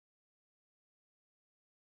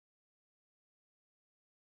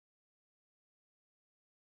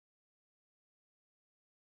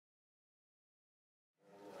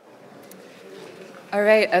All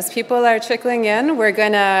right, as people are trickling in, we're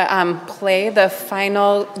going to play the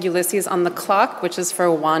final Ulysses on the Clock, which is for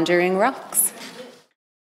Wandering Rocks.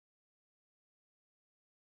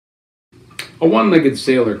 A one-legged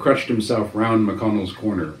sailor crutched himself round McConnell's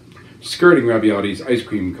corner, skirting Raviotti's ice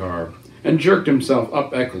cream car, and jerked himself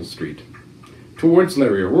up Eccles Street. Towards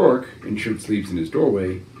Larry O'Rourke, in shirt sleeves in his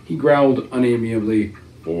doorway, he growled unamiably,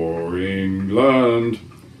 "For England!"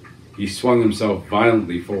 He swung himself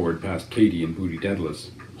violently forward past Katie and Booty Dedalus,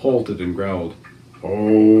 halted and growled,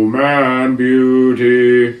 "Oh man,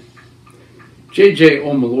 beauty!" J.J.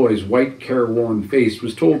 O'Malloy's white, careworn face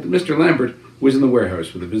was told that Mr. Lambert was in the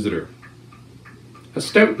warehouse with a visitor. A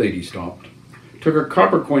stout lady stopped, took a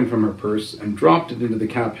copper coin from her purse, and dropped it into the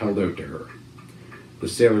cap held out to her. The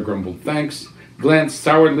sailor grumbled thanks, glanced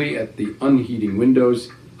sourly at the unheeding windows,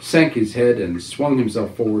 sank his head, and swung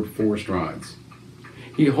himself forward 4 strides.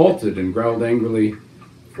 He halted and growled angrily,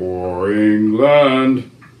 "For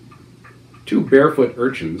England!" 2 barefoot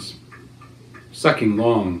urchins, sucking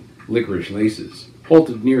long, licorice laces,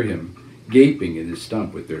 halted near him, gaping at his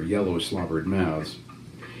stump with their yellow slobbered mouths.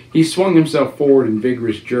 He swung himself forward in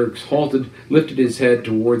vigorous jerks, halted, lifted his head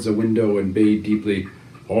towards a window, and bayed deeply,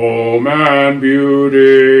 "Oh man,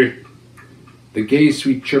 beauty!" The gay,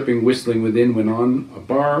 sweet chirping whistling within went on. A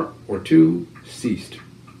bar or 2 ceased.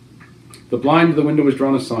 The blind of the window was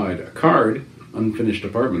drawn aside. A card, Unfinished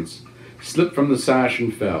Apartments, slipped from the sash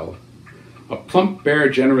and fell. A plump, bare,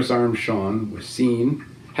 generous arm shone, was seen,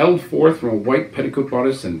 held forth from a white petticoat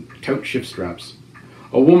bodice and taut shift straps.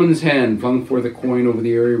 A woman's hand flung forth a coin over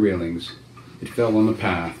the area railings. It fell on the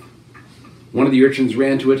path. One of the urchins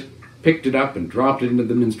ran to it, picked it up, and dropped it into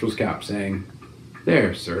the minstrel's cap, saying,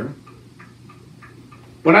 "There, sir."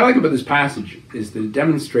 What I like about this passage is that it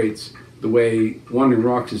demonstrates the way Wandering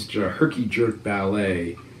Rocks is a herky-jerk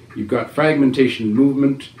ballet. You've got fragmentation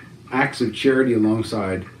movement, acts of charity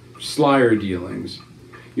alongside slyer dealings.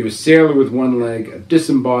 You have a sailor with one leg, a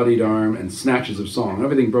disembodied arm, and snatches of song,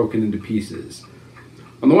 everything broken into pieces.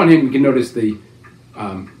 On the one hand, we can notice the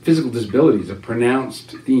physical disabilities, a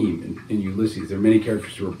pronounced theme in Ulysses. There are many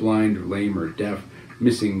characters who are blind or lame or deaf,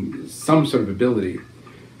 missing some sort of ability.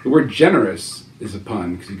 The word generous is a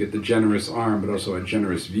pun, because you get the generous arm, but also a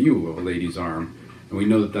generous view of a lady's arm. And we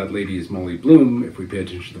know that that lady is Molly Bloom, if we pay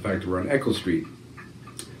attention to the fact that we're on Eccles Street.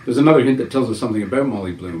 There's another hint that tells us something about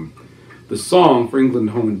Molly Bloom. The song, For England,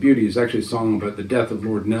 Home and Beauty, is actually a song about the death of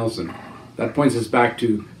Lord Nelson. That points us back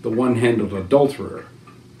to the one-handled adulterer,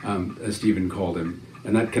 as Stephen called him.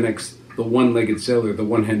 And that connects the one-legged sailor, the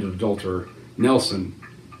one-handed adulterer, Nelson,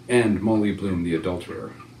 and Molly Bloom, the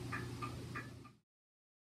adulterer.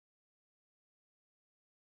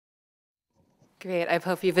 Great. I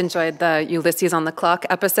hope you've enjoyed the Ulysses on the Clock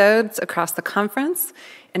episodes across the conference.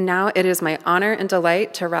 And now it is my honor and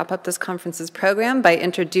delight to wrap up this conference's program by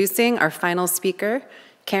introducing our final speaker,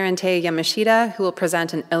 Karen Tei Yamashita, who will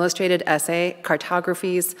present an illustrated essay,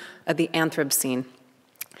 Cartographies of the Anthrobscene.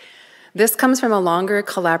 This comes from a longer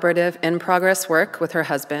collaborative in-progress work with her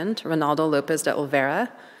husband, Ronaldo Lopes de Oliveira,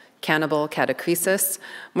 Cannibal Catacresis,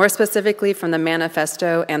 more specifically from the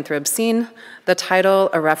manifesto Anthrobscene, the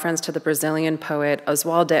title a reference to the Brazilian poet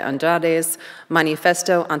Oswald de Andrade's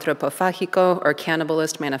Manifesto Antropofágico, or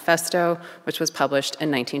Cannibalist Manifesto, which was published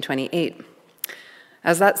in 1928.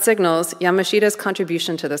 As that signals, Yamashita's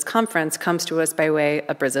contribution to this conference comes to us by way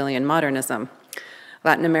of Brazilian modernism.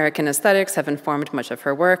 Latin American aesthetics have informed much of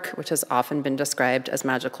her work, which has often been described as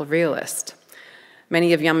magical realist.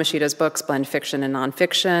 Many of Yamashita's books blend fiction and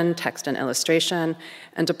nonfiction, text and illustration,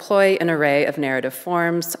 and deploy an array of narrative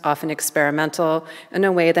forms, often experimental, in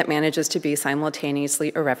a way that manages to be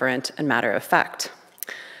simultaneously irreverent and matter-of-fact.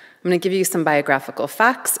 I'm going to give you some biographical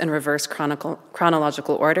facts in reverse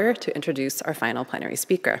chronological order to introduce our final plenary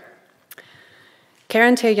speaker.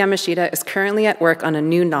 Karen Tei Yamashita is currently at work on a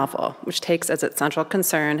new novel, which takes as its central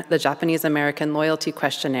concern the Japanese-American loyalty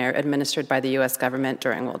questionnaire administered by the US government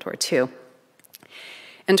during World War II.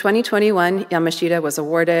 In 2021, Yamashita was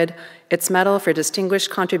awarded its Medal for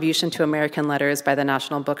Distinguished Contribution to American Letters by the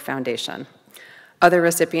National Book Foundation. Other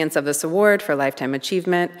recipients of this award for lifetime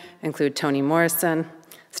achievement include Toni Morrison,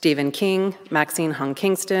 Stephen King, Maxine Hong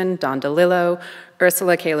Kingston, Don DeLillo,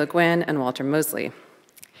 Ursula K. Le Guin, and Walter Mosley.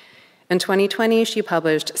 In 2020, she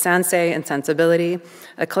published Sansei and Sensibility,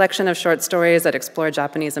 a collection of short stories that explore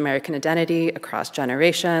Japanese-American identity across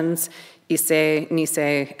generations, Issei,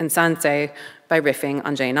 Nisei, and Sansei, by riffing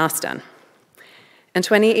on Jane Austen. In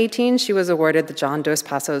 2018, she was awarded the John Dos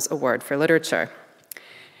Passos Award for Literature.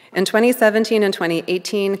 In 2017 and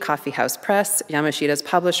 2018, Coffee House Press, Yamashita's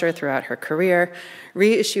publisher throughout her career,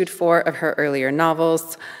 reissued 4 of her earlier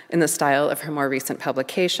novels in the style of her more recent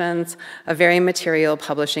publications, a very material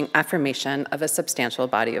publishing affirmation of a substantial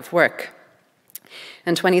body of work.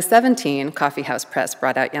 In 2017, Coffee House Press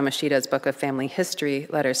brought out Yamashita's book of family history,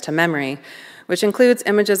 Letters to Memory, which includes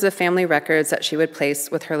images of family records that she would place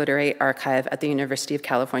with her literary archive at the University of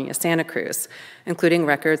California, Santa Cruz, including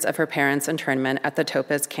records of her parents' internment at the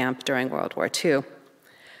Topaz camp during World War II.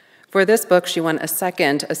 For this book, she won a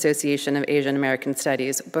 2nd Association of Asian American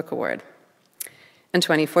Studies book award. In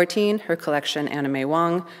 2014, her collection Anime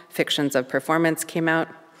Wong, Fictions of Performance, came out.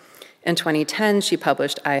 In 2010, she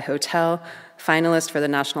published I Hotel, finalist for the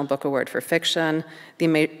National Book Award for Fiction, the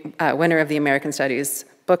winner of the American Studies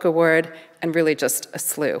Book Award, and really just a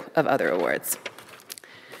slew of other awards.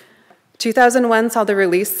 2001 saw the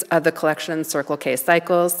release of the collection Circle K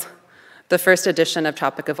Cycles. The first edition of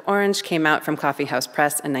Tropic of Orange came out from Coffee House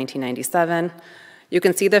Press in 1997. You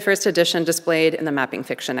can see the first edition displayed in the Mapping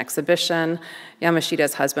Fiction exhibition.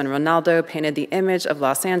 Yamashita's husband, Ronaldo, painted the image of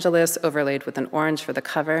Los Angeles overlaid with an orange for the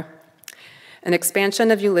cover. An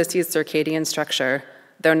expansion of Ulysses' circadian structure,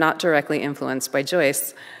 though not directly influenced by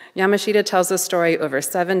Joyce, Yamashita tells the story over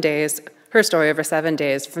 7 days, her story over 7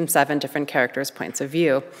 days from 7 different characters' points of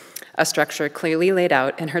view, a structure clearly laid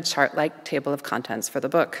out in her chart-like table of contents for the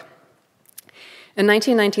book. In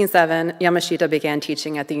 1997, Yamashita began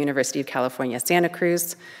teaching at the University of California, Santa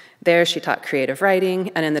Cruz. There, she taught creative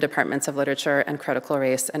writing and in the departments of literature and critical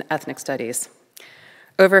race and ethnic studies.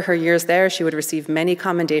 Over her years there, she would receive many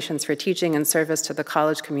commendations for teaching and service to the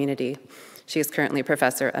college community. She is currently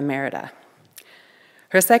Professor Emerita.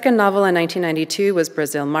 Her second novel in 1992 was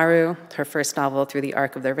Brazil Maru. Her first novel, Through the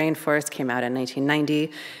Arc of the Rainforest, came out in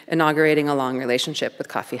 1990, inaugurating a long relationship with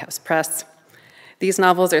Coffee House Press. These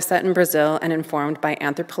novels are set in Brazil and informed by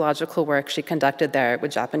anthropological work she conducted there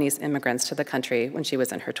with Japanese immigrants to the country when she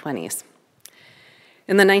was in her 20s.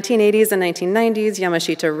 In the 1980s and 1990s,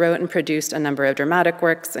 Yamashita wrote and produced a number of dramatic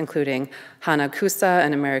works, including Hanakusa,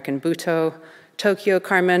 An American Buto, Tokyo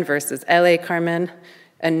Carmen versus LA Carmen,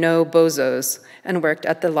 and No Bozos, and worked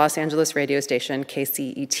at the Los Angeles radio station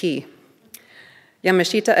KCET.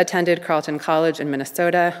 Yamashita attended Carleton College in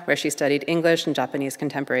Minnesota, where she studied English and Japanese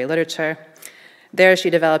contemporary literature. There, she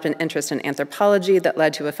developed an interest in anthropology that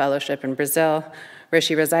led to a fellowship in Brazil, where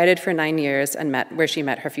she resided for 9 years and where she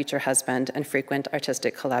met her future husband and frequent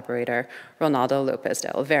artistic collaborator, Ronaldo Lopez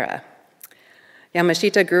de Oliveira.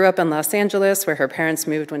 Yamashita grew up in Los Angeles, where her parents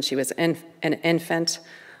moved when she was an infant.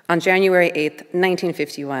 On January 8,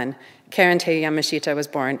 1951, Karen Tei Yamashita was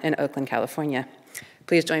born in Oakland, California.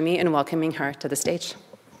 Please join me in welcoming her to the stage.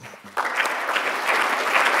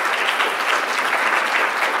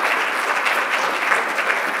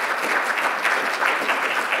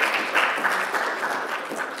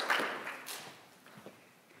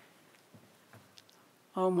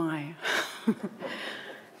 Oh my.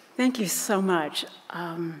 Thank you so much.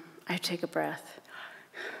 I take a breath.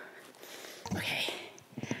 Okay.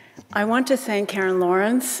 I want to thank Karen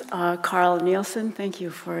Lawrence, Carl Nielsen, thank you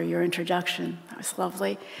for your introduction. That was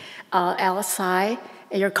lovely. Alice Tsai,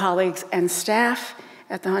 your colleagues and staff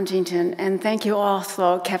at the Huntington, and thank you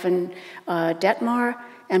also, Kevin Detmar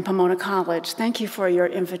and Pomona College. Thank you for your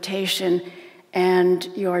invitation and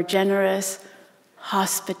your generous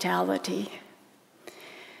hospitality.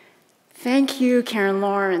 Thank you, Karen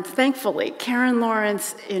Lawrence. Thankfully, Karen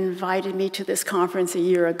Lawrence invited me to this conference a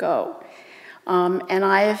year ago. And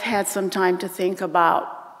I have had some time to think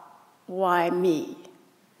about why me.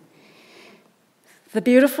 The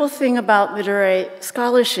beautiful thing about literary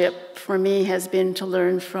scholarship for me has been to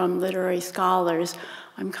learn from literary scholars.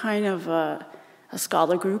 I'm kind of a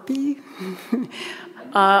scholar groupie.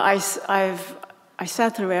 I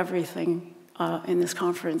sat through everything in this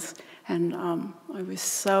conference, and I was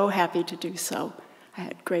so happy to do so. I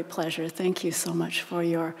had great pleasure. Thank you so much for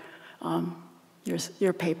your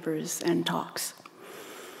papers and talks.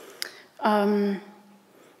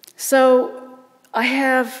 So I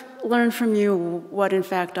have learned from you what, in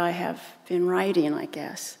fact, I have been writing, I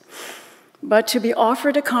guess. But to be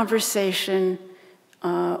offered a conversation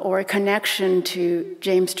or a connection to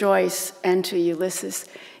James Joyce and to Ulysses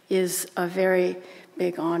is a very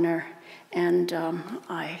big honor, and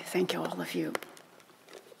I thank all of you.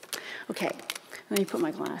 Okay, let me put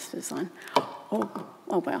my glasses on. Oh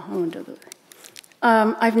well, I won't do that.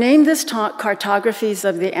 I've named this talk Cartographies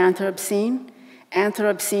of the Anthrobscene,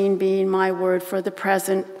 Anthrobscene being my word for the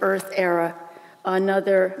present Earth era,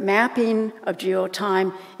 another mapping of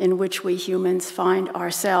geotime in which we humans find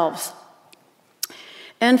ourselves.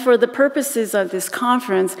 And for the purposes of this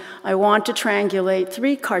conference, I want to triangulate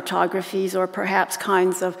 3 cartographies, or perhaps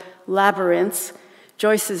kinds of labyrinths: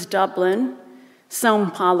 Joyce's Dublin,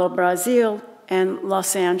 São Paulo, Brazil, and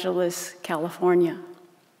Los Angeles, California.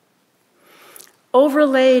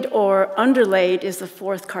 Overlaid or underlaid is the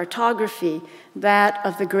 4th cartography, that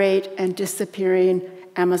of the great and disappearing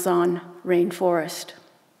Amazon rainforest.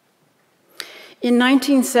 In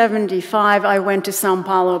 1975, I went to São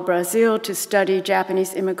Paulo, Brazil, to study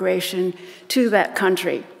Japanese immigration to that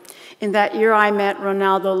country. In that year, I met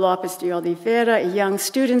Ronaldo Lopes de Oliveira, a young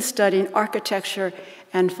student studying architecture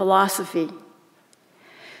and philosophy.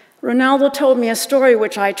 Ronaldo told me a story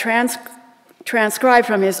which I transcribed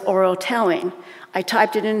from his oral telling. I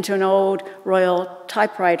typed it into an old Royal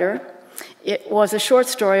typewriter. It was a short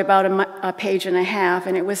story about a page and a half,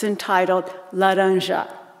 and it was entitled Laranja.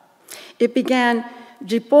 It began: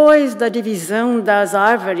 depois da divisão das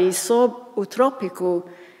árvores sob o trópico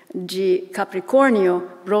de Capricórnio,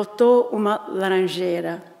 brotou uma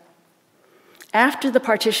laranjeira. After the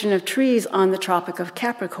partition of trees on the Tropic of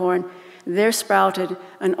Capricorn, there sprouted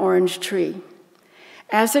an orange tree.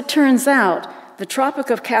 As it turns out, the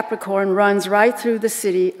Tropic of Capricorn runs right through the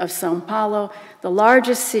city of São Paulo, the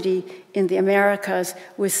largest city in the Americas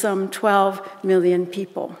with some 12 million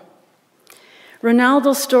people.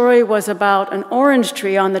 Ronaldo's story was about an orange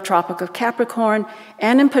tree on the Tropic of Capricorn,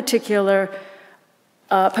 and in particular,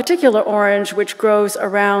 a particular orange which grows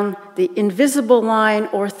around the invisible line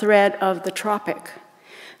or thread of the tropic.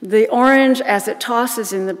 The orange, as it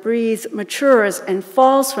tosses in the breeze, matures and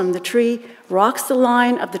falls from the tree, rocks the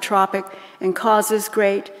line of the tropic, and causes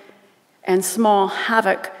great and small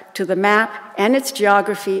havoc to the map and its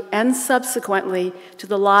geography, and subsequently to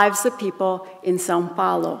the lives of people in São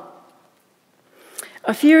Paulo.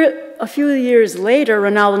 A few years later,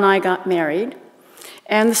 Ronaldo and I got married,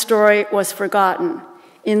 and the story was forgotten.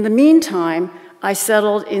 In the meantime, I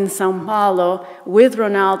settled in São Paulo with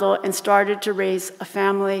Ronaldo and started to raise a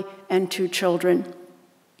family and 2 children.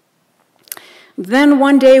 Then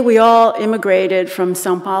one day we all immigrated from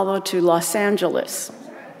São Paulo to Los Angeles.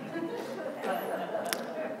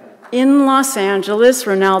 In Los Angeles,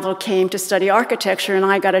 Ronaldo came to study architecture, and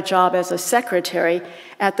I got a job as a secretary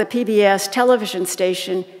at the PBS television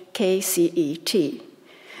station KCET,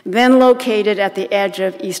 then located at the edge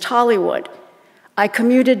of East Hollywood. I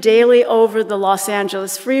commuted daily over the Los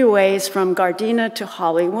Angeles freeways from Gardena to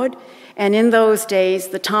Hollywood, and in those days,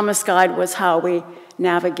 the Thomas Guide was how we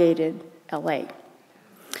navigated LA.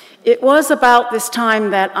 It was about this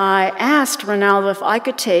time that I asked Ronaldo if I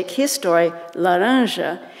could take his story,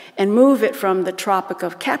 Laranja, and move it from the Tropic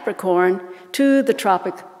of Capricorn to the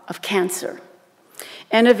Tropic of Cancer,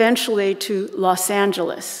 and eventually to Los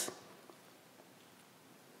Angeles.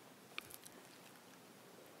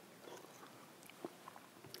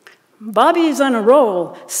 Bobby's on a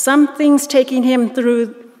roll. Something's taking him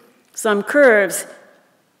through some curves.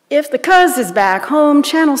 If the cuz is back home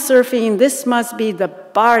channel surfing, this must be the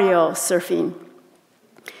barrio surfing.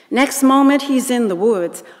 Next moment, he's in the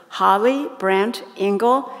woods. Holly, Brent,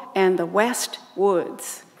 Ingle, and the West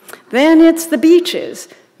Woods. Then it's the beaches: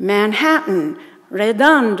 Manhattan,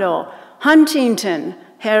 Redondo, Huntington,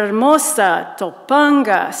 Hermosa,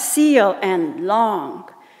 Topanga, Seal, and Long.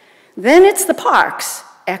 Then it's the parks: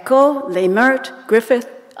 Echo, Leimert, Griffith,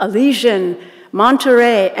 Elysian,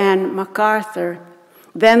 Monterey, and MacArthur.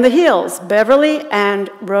 Then the hills: Beverly and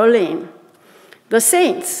Rolling. The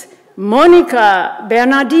saints: Monica,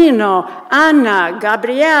 Bernardino, Ana,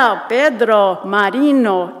 Gabriel, Pedro,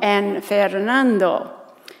 Marino, and Fernando.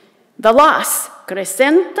 The Las: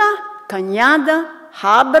 Crescenta, Cañada,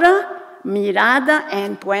 Habra, Mirada,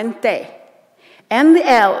 and Puente. And the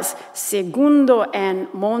L's: Segundo and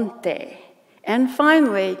Monte. And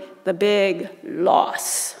finally, the big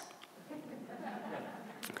Los.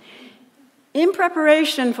 In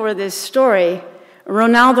preparation for this story,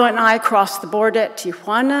 Ronaldo and I crossed the border at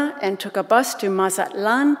Tijuana and took a bus to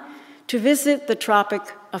Mazatlan to visit the Tropic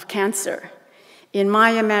of Cancer. In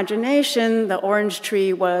my imagination, the orange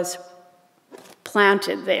tree was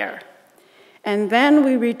planted there. And then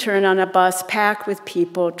we returned on a bus packed with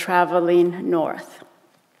people traveling north.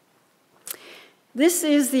 This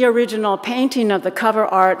is the original painting of the cover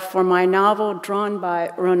art for my novel drawn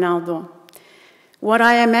by Ronaldo. What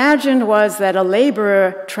I imagined was that a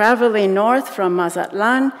laborer traveling north from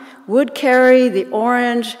Mazatlan would carry the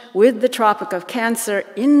orange with the Tropic of Cancer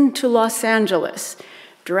into Los Angeles,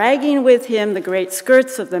 dragging with him the great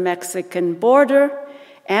skirts of the Mexican border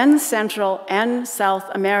and Central and South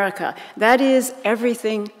America, that is,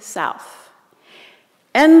 everything south.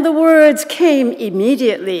 And the words came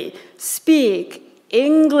immediately: "Speak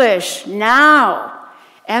English now."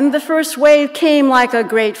 And the first wave came like a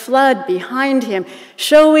great flood behind him,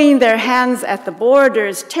 showing their hands at the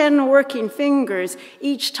borders, 10 working fingers,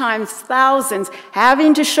 each times thousands.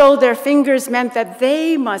 Having to show their fingers meant that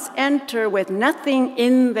they must enter with nothing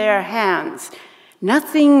in their hands.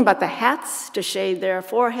 Nothing but the hats to shade their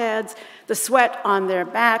foreheads, the sweat on their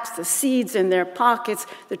backs, the seeds in their pockets,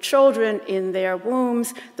 the children in their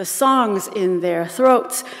wombs, the songs in their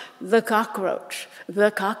throats. The cockroach,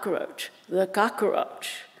 the cockroach, the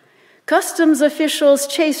cockroach. Customs officials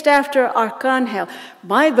chased after Arcangel.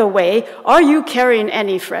 By the way, are you carrying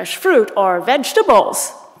any fresh fruit or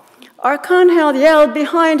vegetables? Arcangel yelled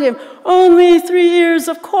behind him, only 3 ears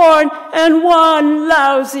of corn and 1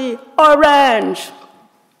 lousy orange.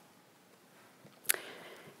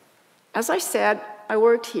 As I said, I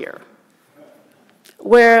worked here,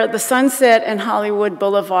 where the Sunset and Hollywood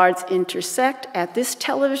boulevards intersect at this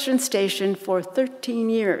television station for 13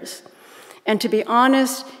 years. And to be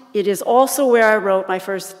honest, it is also where I wrote my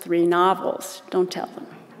first 3 novels. Don't tell them.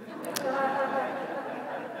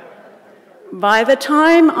 By the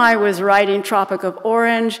time I was writing Tropic of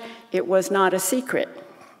Orange, it was not a secret.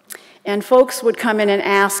 And folks would come in and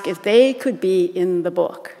ask if they could be in the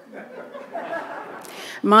book.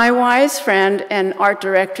 My wise friend and art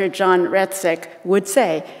director, John Retzek, would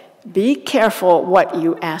say, be careful what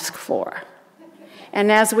you ask for.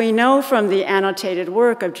 And as we know from the annotated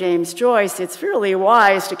work of James Joyce, it's really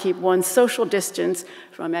wise to keep one's social distance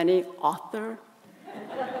from any author.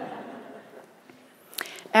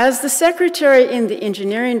 As the secretary in the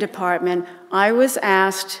engineering department, I was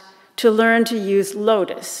asked to learn to use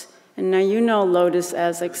Lotus. And now you know Lotus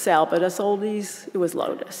as Excel, but us oldies, it was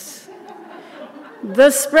Lotus. The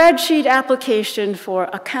spreadsheet application for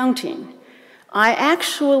accounting. I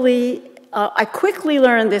quickly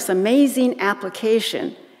learned this amazing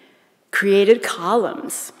application, created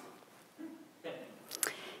columns.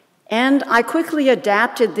 And I quickly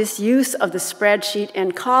adapted this use of the spreadsheet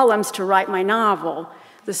and columns to write my novel,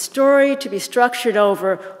 the story to be structured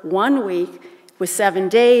over 1 week with 7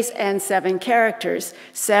 days and 7 characters.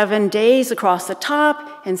 7 days across the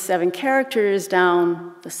top and 7 characters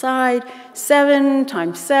down the side. 7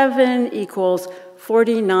 times 7 equals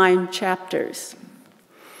 49 chapters.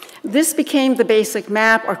 This became the basic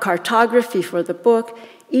map or cartography for the book,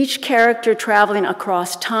 each character traveling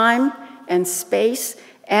across time and space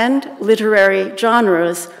and literary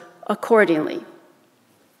genres accordingly.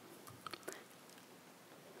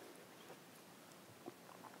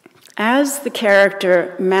 As the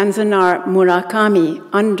character Manzanar Murakami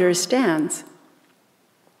understands,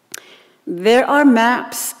 there are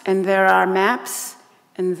maps, and there are maps,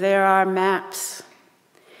 and there are maps.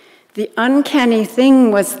 The uncanny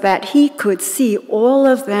thing was that he could see all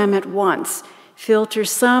of them at once, filter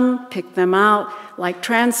some, pick them out like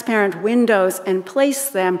transparent windows, and place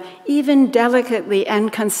them even delicately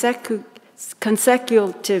and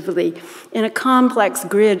consecutively in a complex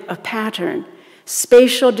grid of pattern.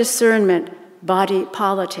 Spatial discernment, body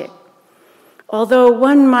politic. Although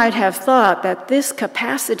one might have thought that this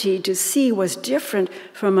capacity to see was different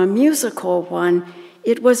from a musical one,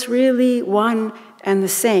 it was really one and the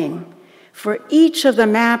same. For each of the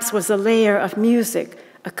maps was a layer of music,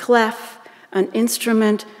 a clef, an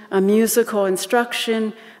instrument, a musical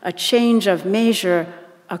instruction, a change of measure,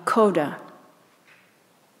 a coda.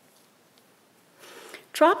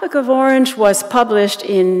 Tropic of Orange was published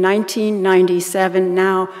in 1997,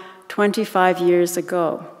 now 25 years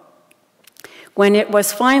ago. When it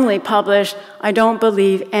was finally published, I don't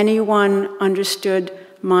believe anyone understood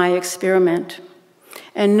my experiment,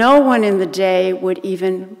 and no one in the day would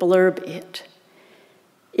even blurb it.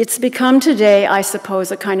 It's become today, I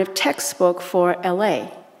suppose, a kind of textbook for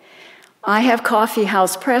LA. I have Coffee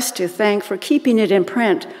House Press to thank for keeping it in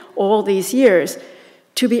print all these years.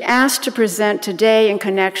 To be asked to present today in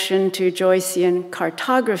connection to Joycean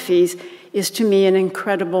Cartographies is to me an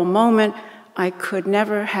incredible moment I could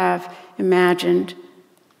never have imagined.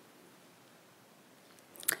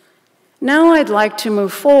 Now I'd like to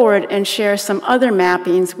move forward and share some other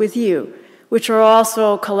mappings with you, which are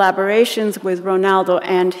also collaborations with Ronaldo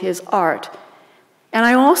and his art. And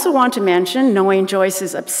I also want to mention, knowing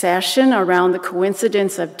Joyce's obsession around the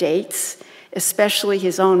coincidence of dates, especially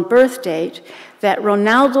his own birth date, that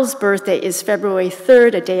Ronaldo's birthday is February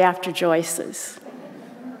 3rd, a day after Joyce's.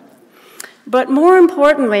 But more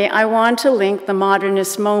importantly, I want to link the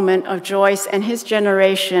modernist moment of Joyce and his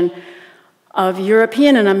generation of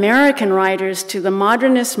European and American writers to the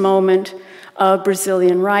modernist moment of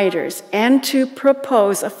Brazilian writers, and to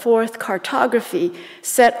propose a 4th cartography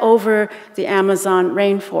set over the Amazon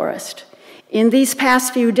rainforest. In these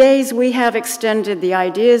past few days, we have extended the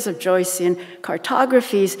ideas of Joycean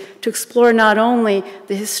Cartographies to explore not only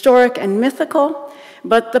the historic and mythical,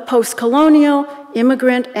 but the post-colonial,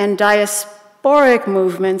 immigrant, and diasporic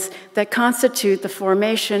movements that constitute the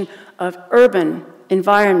formation of urban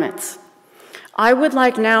environments. I would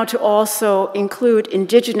like now to also include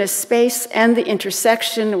indigenous space and the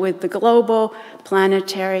intersection with the global,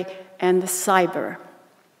 planetary, and the cyber.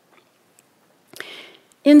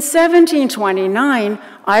 In 1729,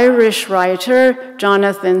 Irish writer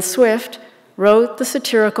Jonathan Swift wrote the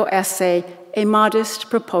satirical essay, A Modest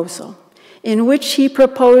Proposal, in which he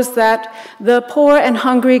proposed that the poor and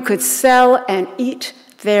hungry could sell and eat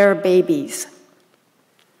their babies.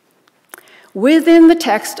 Within the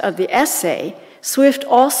text of the essay, Swift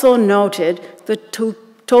also noted the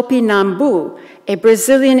Tupinambu, a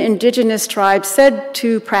Brazilian indigenous tribe said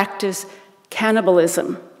to practice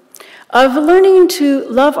cannibalism, of learning to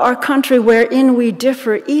love our country wherein we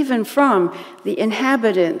differ even from the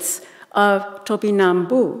inhabitants of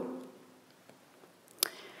Tupinambu.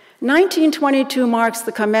 1922 marks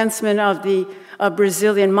the commencement of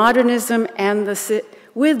Brazilian modernism and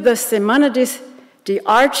with the Semana de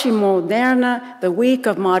Arte Moderna, the Week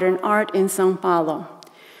of Modern Art in São Paulo.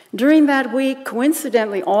 During that week,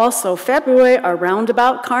 coincidentally also February, a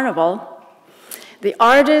roundabout carnival, the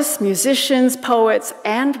artists, musicians, poets,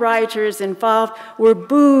 and writers involved were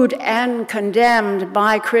booed and condemned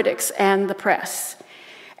by critics and the press.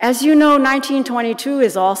 As you know, 1922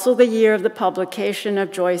 is also the year of the publication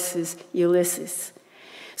of Joyce's Ulysses.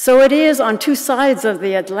 So it is on two sides of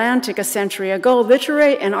the Atlantic a century ago,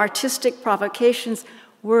 literary and artistic provocations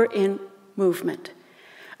were in movement.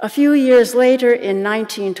 A few years later, in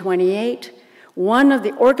 1928, one of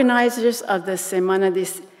the organizers of the Semana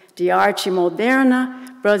de Arte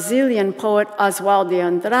Moderna, Brazilian poet Oswald de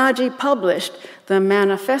Andrade, published the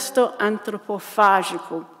Manifesto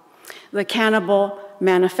Antropofágico, the Cannibal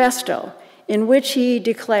Manifesto, in which he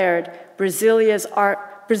declared Brazil's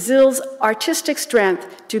artistic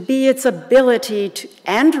strength to be its ability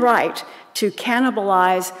and right to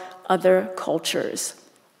cannibalize other cultures.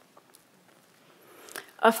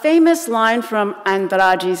 A famous line from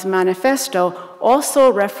Andrade's manifesto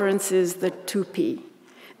also references the Tupi,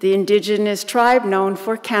 the indigenous tribe known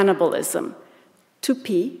for cannibalism.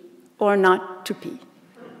 Tupi or not Tupi?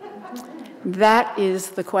 That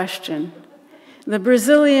is the question. The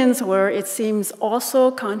Brazilians were, it seems, also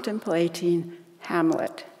contemplating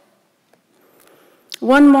Hamlet.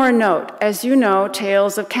 One more note. As you know,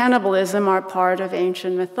 tales of cannibalism are part of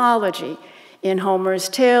ancient mythology. In Homer's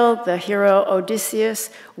tale, the hero Odysseus,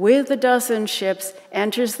 with a dozen ships,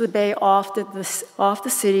 enters the bay off the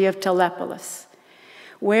city of Telepolis,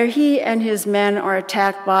 where he and his men are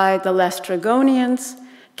attacked by the Laestrygonians,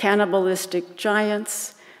 cannibalistic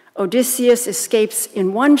giants. Odysseus escapes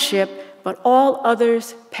in one ship, but all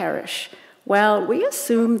others perish. Well, we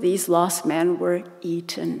assume these lost men were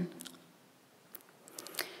eaten.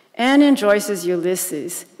 And in Joyce's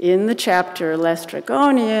Ulysses, in the chapter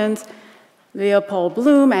Laestrygonians, Leopold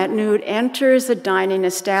Bloom at noon enters a dining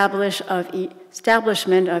establishment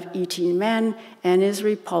of eating men and is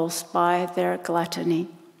repulsed by their gluttony.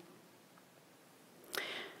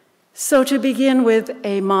 So to begin with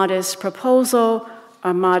a modest proposal,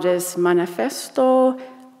 a modest manifesto,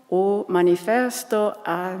 o manifesto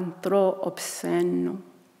Anthrobscene.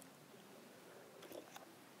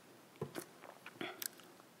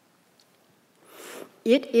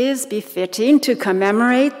 It is befitting to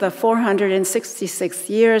commemorate the 466th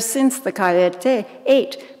year since the Caete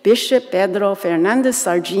 8, Bishop Pedro Fernandes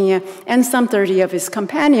Sardinha and some 30 of his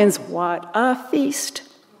companions. What a feast!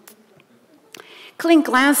 Clink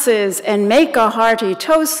glasses and make a hearty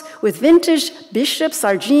toast with vintage Bishop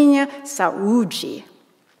Sardinha Saúde.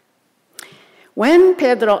 When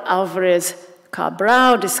Pedro Álvares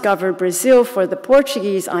Cabral discovered Brazil for the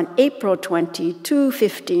Portuguese on April 22,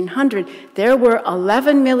 1500, there were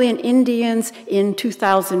 11 million Indians in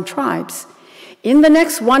 2,000 tribes. In the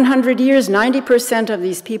next 100 years, 90% of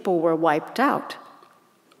these people were wiped out.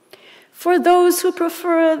 For those who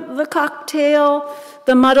prefer the cocktail,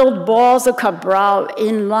 the muddled balls of Cabral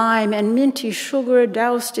in lime and minty sugar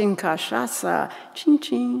doused in cachaça,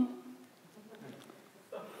 ching-ching.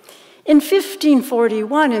 In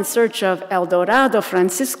 1541, in search of El Dorado,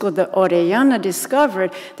 Francisco de Orellana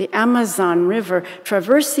discovered the Amazon River,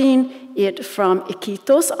 traversing it from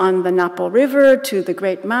Iquitos on the Napo River to the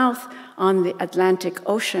Great Mouth on the Atlantic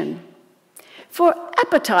Ocean. For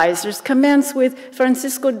appetizers, commence with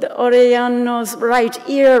Francisco de Orellana's right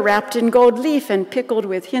ear wrapped in gold leaf and pickled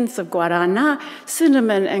with hints of guarana,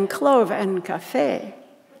 cinnamon and clove and café.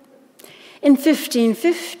 In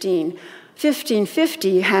 1515,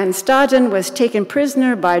 1550, Hanstaden was taken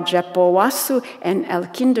prisoner by Jepowasu and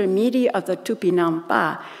Elkinder Midi of the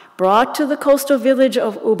Tupinamba, brought to the coastal village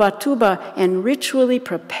of Ubatuba and ritually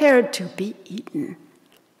prepared to be eaten.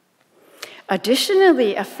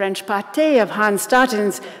 Additionally, a French pâté of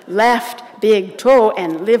Hanstaden's left big toe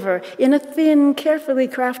and liver in a thin, carefully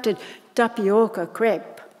crafted tapioca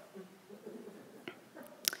crepe.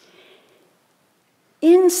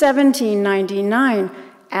 In 1799,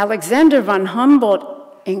 Alexander von Humboldt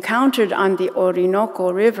encountered on the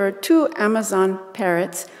Orinoco River 2 Amazon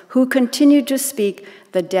parrots who continued to speak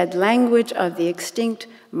the dead language of the extinct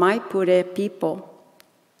Maipure people.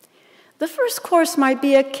 The first course might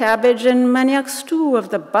be a cabbage and manioc stew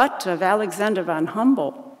of the butt of Alexander von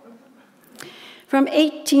Humboldt. From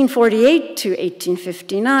 1848 to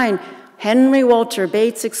 1859, Henry Walter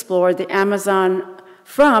Bates explored the Amazon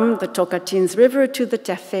from the Tocantins River to the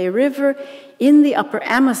Tefé River in the upper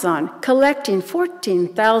Amazon, collecting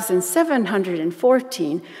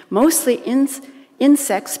 14,714, mostly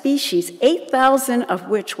insect species, 8,000 of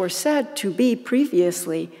which were said to be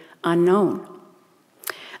previously unknown.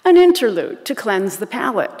 An interlude to cleanse the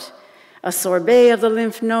palate, a sorbet of the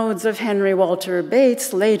lymph nodes of Henry Walter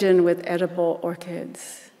Bates laden with edible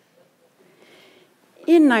orchids.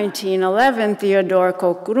 In 1911, Theodore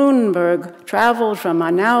Koch Grunberg traveled from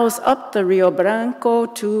Manaus up the Rio Branco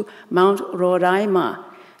to Mount Roraima,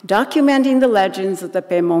 documenting the legends of the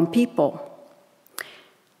Pemon people.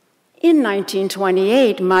 In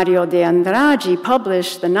 1928, Mario de Andrade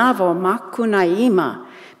published the novel Macunaíma,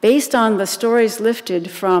 based on the stories lifted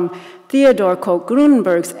from Theodore Koch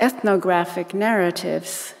Grunberg's ethnographic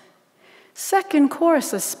narratives. Second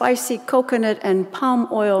course, a spicy coconut and palm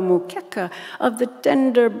oil muqueca of the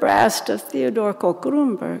tender breast of Theodore Koch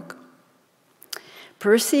Grunberg.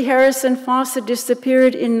 Percy Harrison Fawcett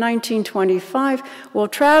disappeared in 1925 while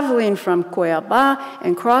traveling from Cuiabá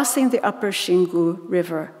and crossing the upper Xingu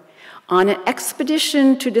River on an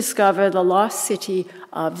expedition to discover the lost city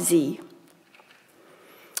of Z.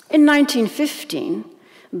 In 1915,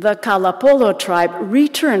 the Calapolo tribe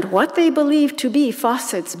returned what they believed to be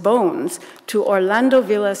Fawcett's bones to Orlando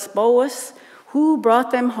Villas Boas, who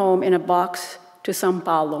brought them home in a box to São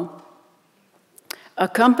Paulo.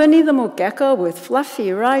 Accompany the muqueca with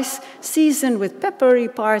fluffy rice seasoned with peppery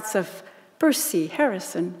parts of Percy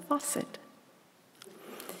Harrison Fawcett.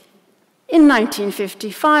 In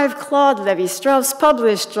 1955, Claude Lévi-Strauss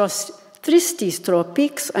published Tristis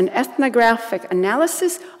Tropiques, an ethnographic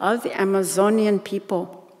analysis of the Amazonian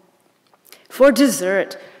people. For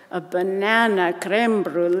dessert, a banana crème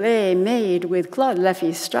brûlée made with Claude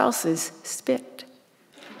Lévi-Strauss's spit.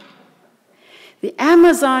 The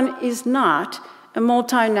Amazon is not a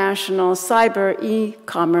multinational cyber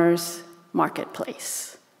e-commerce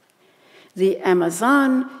marketplace. The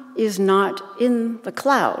Amazon is not in the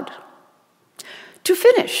cloud. To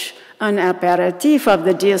finish, an aperitif of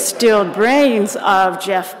the distilled brains of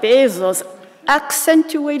Jeff Bezos,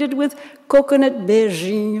 accentuated with coconut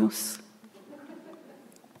beijinhos.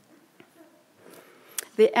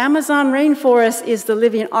 The Amazon rainforest is the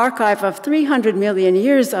living archive of 300 million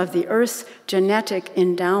years of the Earth's genetic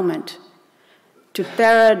endowment. To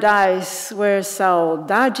paradise where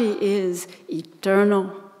saudade is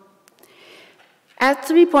eternal. At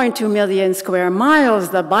 3.2 million square miles,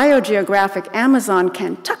 the biogeographic Amazon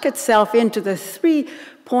can tuck itself into the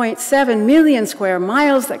 3.7 million square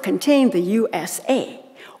miles that contain the USA,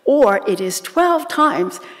 or it is 12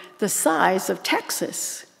 times the size of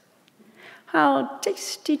Texas. How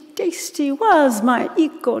tasty, tasty was my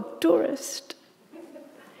eco-tourist.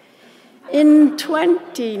 In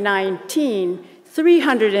 2019,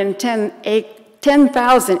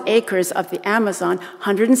 310,000 acres of the Amazon,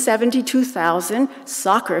 172,000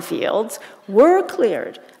 soccer fields, were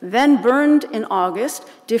cleared, then burned in August,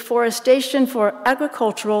 deforestation for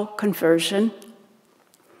agricultural conversion.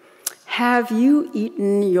 Have you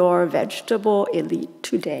eaten your vegetable elite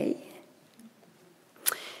today?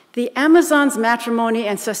 The Amazon's matrimony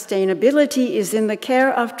and sustainability is in the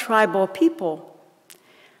care of tribal people.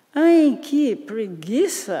 Ay, que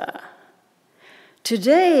preguiça.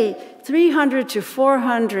 Today, 300 to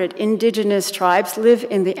 400 indigenous tribes live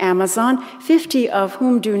in the Amazon, 50 of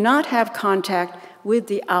whom do not have contact with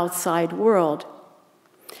the outside world.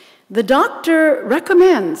 The doctor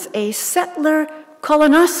recommends a settler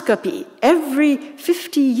colonoscopy every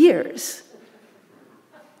 50 years.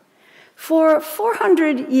 For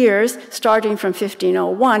 400 years, starting from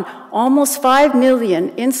 1501, almost 5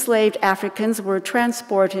 million enslaved Africans were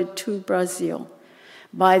transported to Brazil.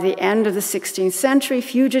 By the end of the 16th century,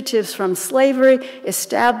 fugitives from slavery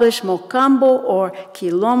established Mocambo or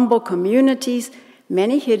Quilombo communities,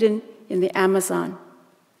 many hidden in the Amazon.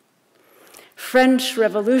 French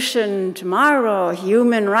Revolution tomorrow,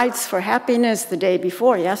 human rights for happiness the day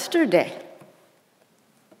before yesterday.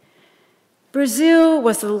 Brazil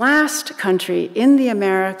was the last country in the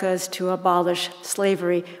Americas to abolish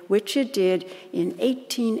slavery, which it did in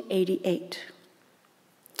 1888.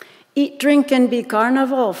 Eat, drink, and be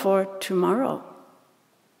carnival for tomorrow.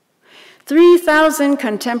 3,000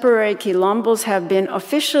 contemporary quilombos have been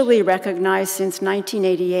officially recognized since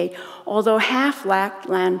 1988, although half lacked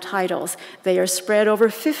land titles. They are spread over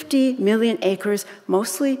 50 million acres,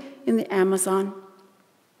 mostly in the Amazon.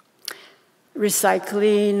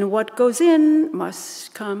 Recycling what goes in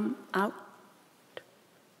must come out.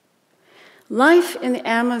 Life in the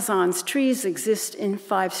Amazon's trees exists in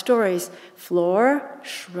 5 stories: floor,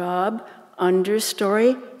 shrub,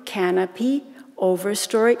 understory, canopy,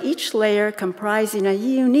 overstory, each layer comprising a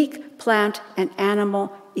unique plant and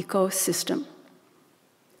animal ecosystem.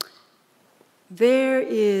 There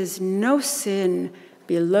is no sin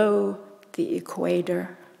below the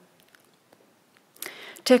equator.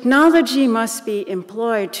 Technology must be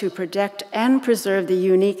employed to protect and preserve the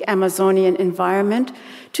unique Amazonian environment,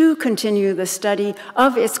 to continue the study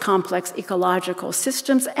of its complex ecological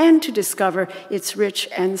systems, and to discover its rich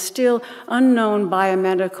and still unknown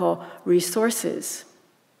biomedical resources.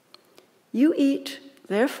 You eat,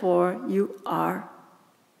 therefore you are.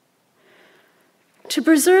 To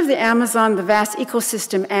preserve the Amazon, the vast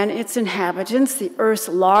ecosystem, and its inhabitants, the Earth's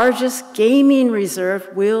largest gaming reserve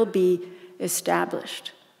will be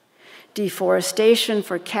established. Deforestation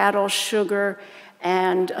for cattle, sugar,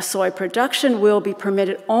 and soy production will be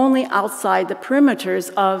permitted only outside the perimeters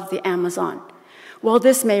of the Amazon. While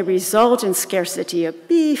this may result in scarcity of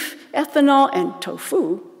beef, ethanol, and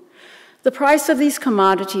tofu, the price of these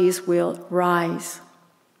commodities will rise.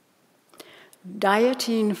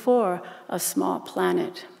 Dieting for a small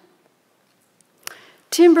planet.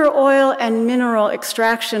 Timber, oil, and mineral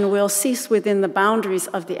extraction will cease within the boundaries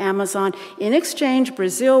of the Amazon. In exchange,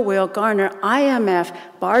 Brazil will garner IMF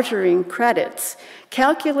bartering credits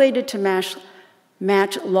calculated to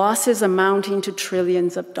match losses amounting to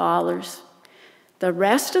trillions of dollars. The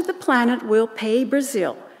rest of the planet will pay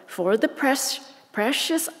Brazil for the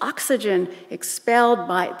precious oxygen expelled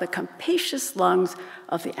by the capacious lungs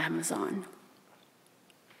of the Amazon.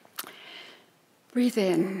 Breathe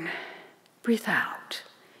in. Breathe out.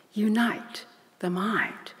 Unite the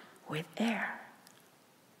mind with air.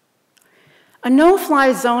 A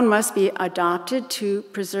no-fly zone must be adopted to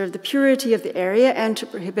preserve the purity of the area and to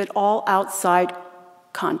prohibit all outside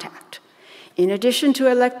contact. In addition to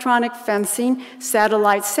electronic fencing,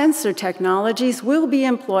 satellite sensor technologies will be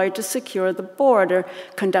employed to secure the border,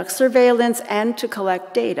 conduct surveillance, and to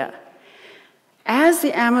collect data. As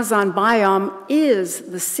the Amazon biome is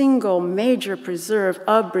the single major preserve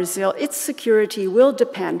of Brazil, its security will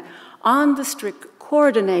depend on the strict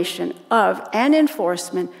coordination of and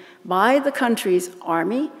enforcement by the country's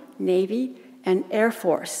Army, Navy, and Air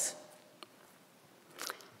Force.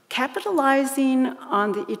 Capitalizing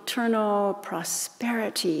on the eternal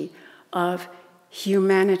prosperity of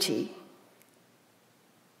humanity.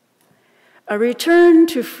 A return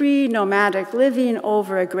to free nomadic living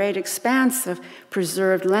over a great expanse of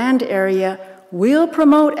preserved land area will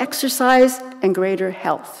promote exercise and greater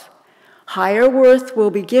health. Higher worth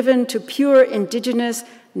will be given to pure indigenous,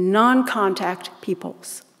 non-contact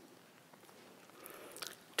peoples.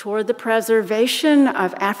 Toward the preservation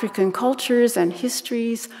of African cultures and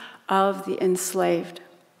histories of the enslaved.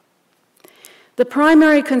 The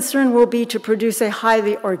primary concern will be to produce a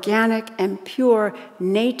highly organic and pure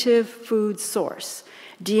native food source.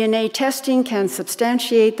 DNA testing can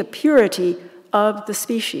substantiate the purity of the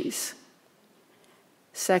species.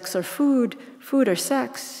 Sex or food, food or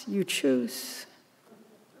sex, you choose.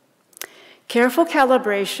 Careful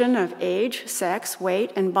calibration of age, sex,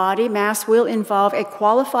 weight, and body mass will involve a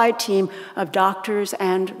qualified team of doctors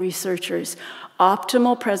and researchers.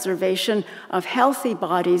 Optimal preservation of healthy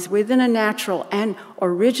bodies within a natural and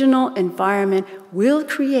original environment will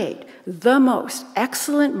create the most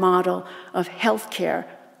excellent model of healthcare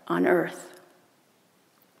on Earth.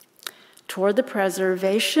 Toward the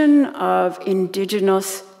preservation of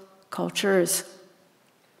indigenous cultures.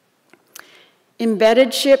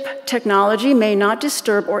 Embedded chip technology may not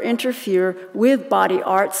disturb or interfere with body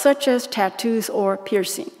art, such as tattoos or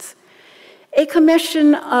piercings. A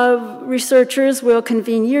commission of researchers will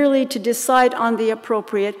convene yearly to decide on the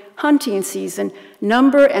appropriate hunting season,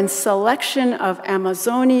 number and selection of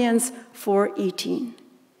Amazonians for eating.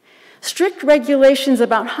 Strict regulations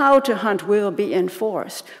about how to hunt will be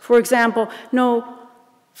enforced. For example, no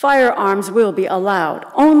firearms will be allowed,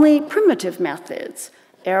 only primitive methods,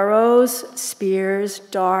 Arrows, spears,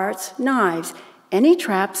 darts, knives. Any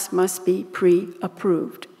traps must be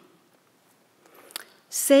pre-approved.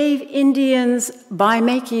 Save Indians by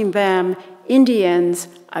making them Indians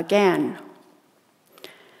again.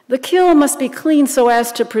 The kill must be clean so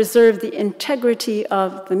as to preserve the integrity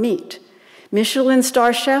of the meat. Michelin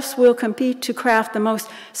star chefs will compete to craft the most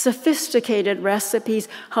sophisticated recipes.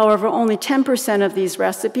 However, only 10% of these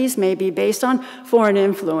recipes may be based on foreign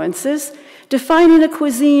influences, defining a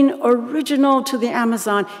cuisine original to the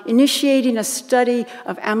Amazon, initiating a study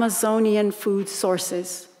of Amazonian food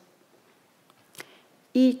sources.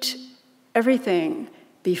 Eat everything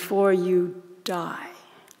before you die.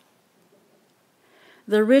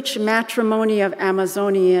 The rich matrimony of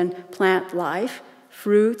Amazonian plant life,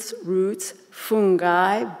 fruits, roots,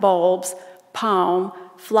 fungi, bulbs, palm,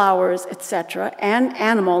 flowers, etc., and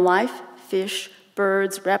animal life, fish,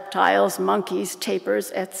 birds, reptiles, monkeys,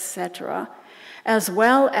 tapirs, etc., as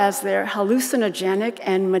well as their hallucinogenic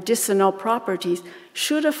and medicinal properties,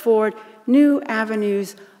 should afford new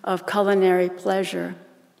avenues of culinary pleasure.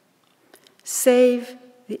 Save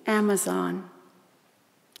the Amazon.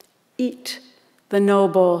 Eat the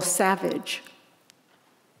noble savage.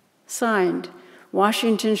 Signed,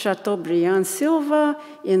 Washington Chateaubriand Silva,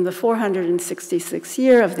 in the 466th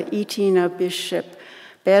year of the eating of Bishop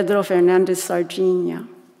Pedro Fernandez Sardinha.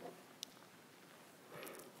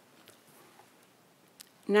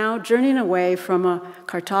 Now, journeying away from a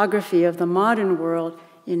cartography of the modern world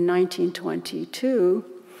in 1922,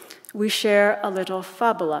 we share a little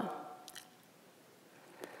fabula.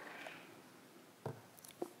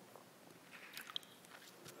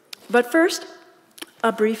 But first,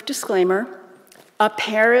 a brief disclaimer. A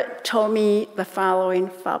parrot told me the following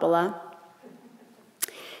fabula.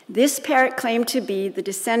 This parrot claimed to be the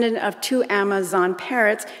descendant of two Amazon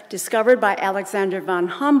parrots discovered by Alexander von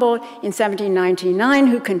Humboldt in 1799,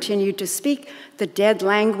 who continued to speak the dead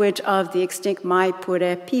language of the extinct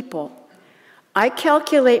Maipure people. I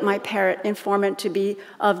calculate my parrot informant to be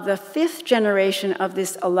of the 5th generation of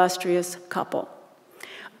this illustrious couple.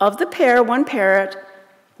 Of the pair, one parrot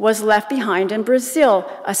was left behind in Brazil.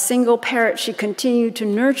 A single parrot, she continued to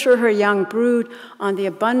nurture her young brood on the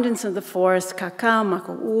abundance of the forest, cacao,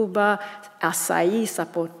 macaúba, açaí,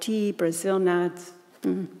 sapoti, Brazil nuts.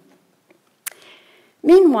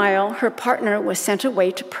 Meanwhile, her partner was sent away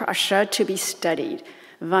to Prussia to be studied.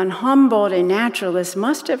 Von Humboldt, a naturalist,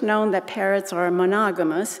 must have known that parrots are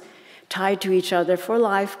monogamous, tied to each other for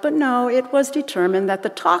life, but no, it was determined that the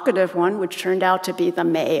talkative one, which turned out to be the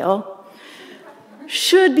male,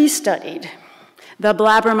 should be studied. The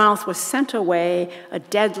blabbermouth was sent away, a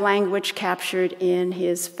dead language captured in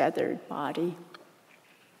his feathered body.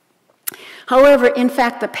 However, in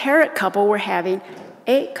fact, the parrot couple were having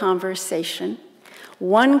a conversation,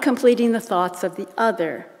 one completing the thoughts of the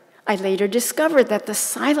other. I later discovered that the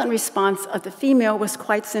silent response of the female was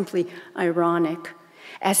quite simply ironic,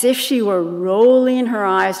 as if she were rolling her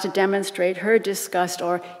eyes to demonstrate her disgust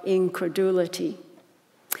or incredulity.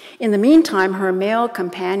 In the meantime, her male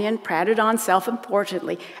companion prated on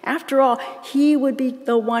self-importantly. After all, he would be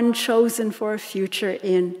the one chosen for a future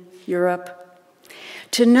in Europe.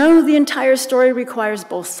 To know the entire story requires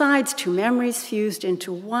both sides, two memories fused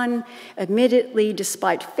into one. Admittedly,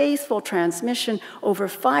 despite faithful transmission over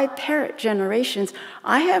 5 parrot generations,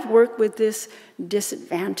 I have worked with this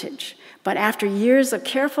disadvantage. But after years of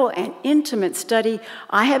careful and intimate study,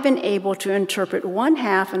 I have been able to interpret one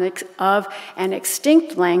half of an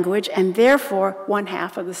extinct language and therefore one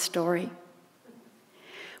half of the story.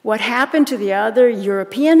 What happened to the other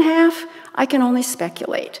European half, I can only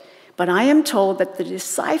speculate. But I am told that the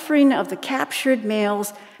deciphering of the captured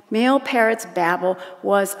male parrot's babble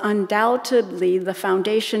was undoubtedly the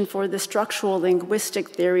foundation for the structural linguistic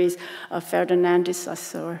theories of Ferdinand de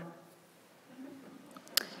Saussure.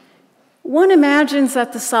 One imagines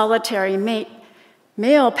that the solitary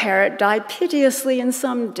male parrot died piteously in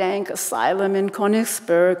some dank asylum in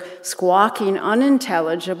Königsberg, squawking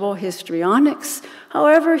unintelligible histrionics.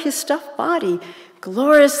 However, his stuffed body,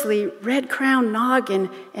 gloriously red-crowned noggin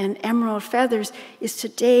and emerald feathers, is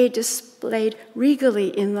today displayed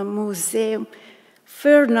regally in the Museum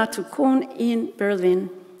für Naturkunde in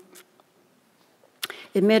Berlin.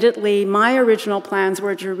 Admittedly, my original plans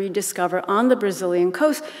were to rediscover on the Brazilian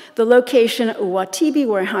coast the location of Uatibi,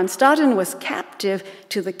 where Hans Staden was captive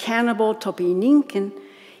to the cannibal Tupiniquim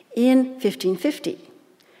in 1550.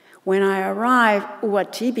 When I arrived,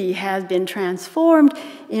 Uatibi had been transformed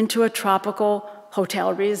into a tropical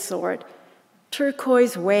hotel resort.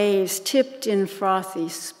 Turquoise waves tipped in frothy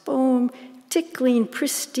spume, tickling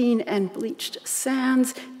pristine and bleached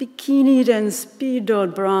sands, bikinied and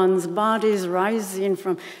speedoed bronze bodies rising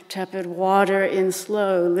from tepid water in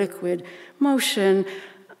slow liquid motion,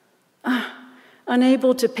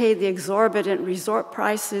 unable to pay the exorbitant resort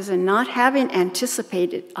prices and not having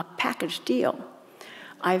anticipated a package deal.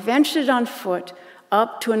 I ventured on foot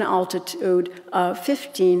up to an altitude of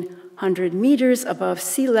 1,500 meters above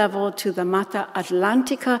sea level to the Mata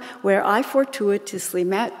Atlantica, where I fortuitously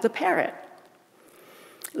met the parrot.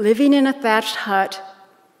 Living in a thatched hut,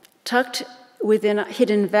 tucked within a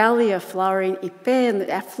hidden valley of flowering ipe and the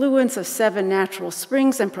affluence of 7 natural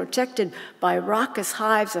springs and protected by raucous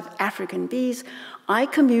hives of African bees, I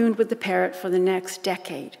communed with the parrot for the next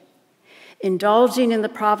decade. Indulging in the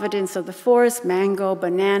providence of the forest, mango,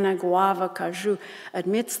 banana, guava, caju,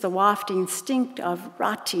 amidst the wafting stink of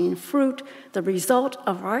rotting fruit, the result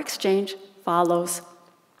of our exchange follows.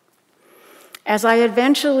 As I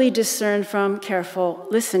eventually discerned from careful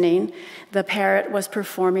listening, the parrot was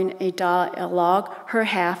performing a dialogue, her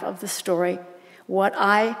half of the story. What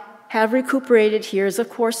I have recuperated here is, of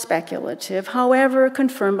course, speculative, however,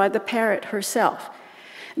 confirmed by the parrot herself.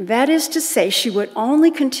 That is to say, she would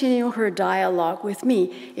only continue her dialogue with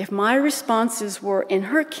me if my responses were, in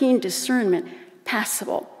her keen discernment,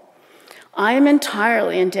 passable. I am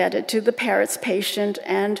entirely indebted to the parrot's patient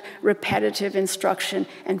and repetitive instruction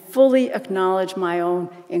and fully acknowledge my own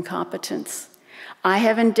incompetence. I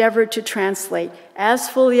have endeavored to translate as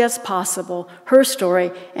fully as possible her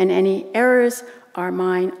story, and any errors are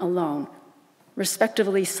mine alone.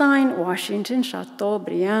 Respectively signed, Washington,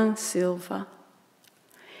 Chateaubriand, Silva.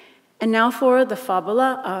 And now for the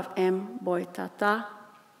fabula of M. Boitata.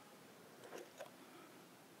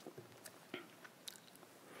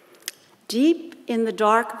 Deep in the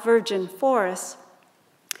dark virgin forest,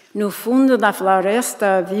 no fundo da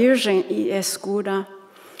floresta virgem e escura,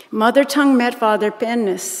 Mother Tongue met Father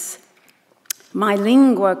Penis. My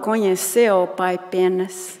língua conheceu Pai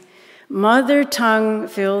Penis. Mother Tongue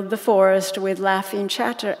filled the forest with laughing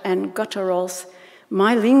chatter and gutturals.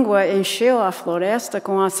 My língua encheu a floresta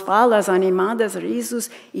com as falas animadas, risos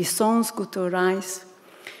e sons guturais.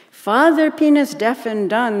 Father Penis, deaf and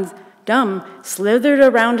dumb, slithered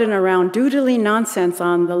around and around, doodling nonsense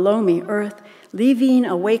on the loamy earth, leaving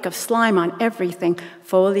a wake of slime on everything,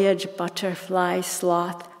 foliage, butterfly,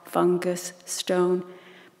 sloth, fungus, stone.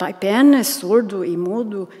 Pai Penis, surdo e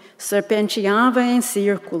mudo, serpenteava em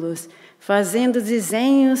círculos, fazendo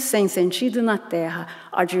desenhos sem sentido na terra,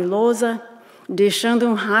 ardilosa,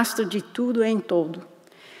 deixando rastro de tudo em todo.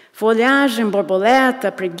 Folhagem,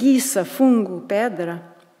 borboleta, preguiça, fungo, pedra.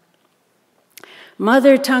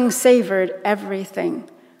 Mother Tongue savored everything.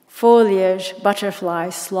 Foliage, butterfly,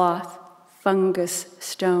 sloth, fungus,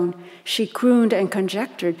 stone. She crooned and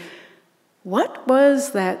conjectured, what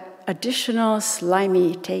was that additional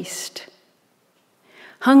slimy taste?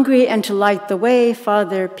 Hungry and to light the way,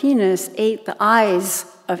 Father Penis ate the eyes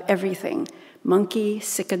of everything. Monkey,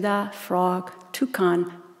 cicada, frog,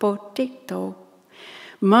 toucan, potato.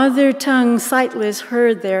 Mother Tongue, sightless,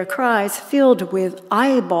 heard their cries, filled with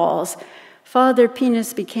eyeballs. Father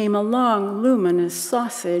Penis became a long, luminous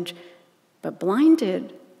sausage, but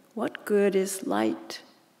blinded, what good is light?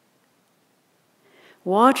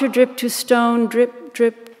 Water dripped to stone, drip,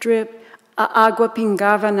 drip, drip. A água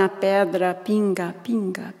pingava na pedra, pinga,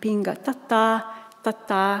 pinga, pinga, ta-ta,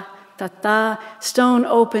 ta-ta, ta-ta. Stone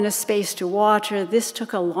opened a space to water. This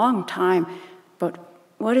took a long time. But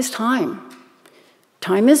what is time?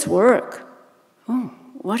 Time is work. Oh,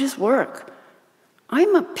 what is work?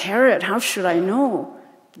 I'm a parrot. How should I know?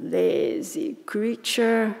 Lazy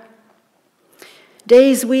creature.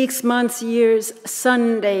 Days, weeks, months, years,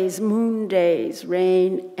 Sundays, moon days,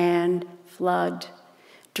 rain and flood,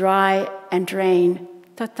 dry and drain,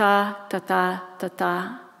 ta-ta, ta-ta,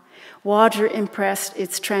 ta-ta. Water impressed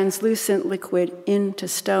its translucent liquid into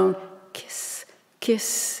stone. Kiss,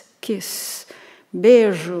 kiss, kiss.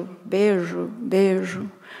 Beijo, beijo,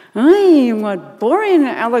 beijo. Ay, what boring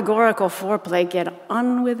allegorical foreplay. Get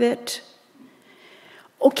on with it.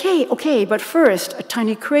 Okay, but first, a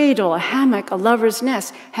tiny cradle, a hammock, a lover's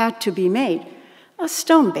nest had to be made. A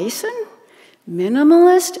stone basin?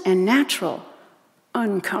 Minimalist and natural.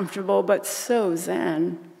 Uncomfortable, but so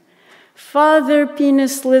zen. Father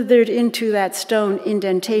Penis slithered into that stone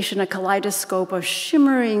indentation, a kaleidoscope of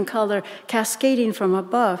shimmering color cascading from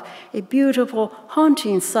above, a beautiful,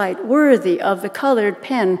 haunting sight worthy of the colored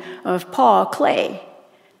pen of Paul Klee.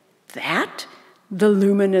 That? The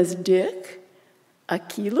luminous dick?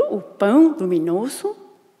 Aquilo, o pão luminoso?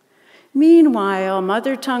 Meanwhile,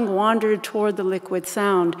 Mother Tongue wandered toward the liquid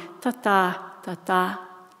sound. Ta-ta, ta-ta,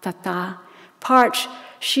 ta-ta. Parched,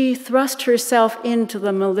 she thrust herself into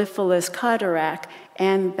the mellifluous cataract,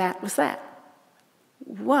 and that was that.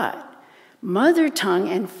 What? Mother tongue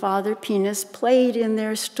and father penis played in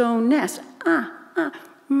their stone nest.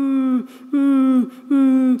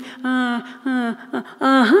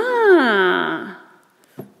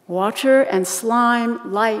 Water and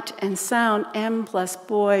slime, light and sound, M plus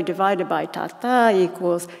boy divided by tata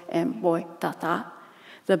equals M boy tata.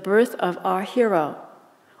 The birth of our hero.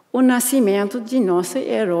 O nascimento de nosso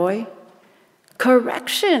herói.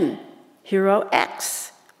 Correction, hero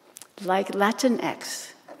X, like Latin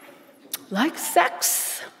X, like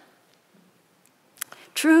sex.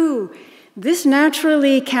 True, this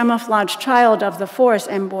naturally camouflaged child of the forest,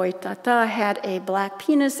 Mboitata, had a black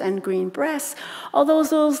penis and green breasts, although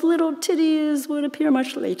those little titties would appear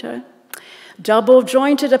much later.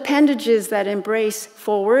 Double-jointed appendages that embrace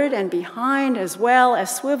forward and behind, as well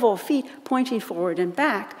as swivel feet pointing forward and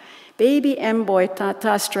back. Baby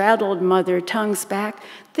Mboitata straddled mother tongue's back,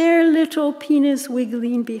 their little penis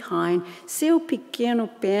wiggling behind, seu pequeno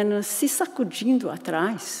pênis se sacudindo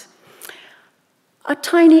atrás. A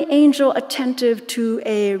tiny angel attentive to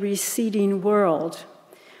a receding world.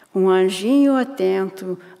 Anjinho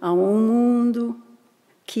atento a mundo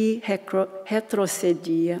que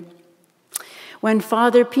retrocedia. When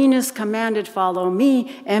Father Penis commanded, follow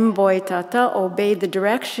me, Mboitata obeyed the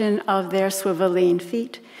direction of their swiveling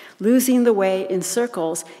feet, losing the way in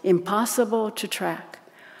circles impossible to track.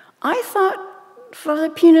 I thought Father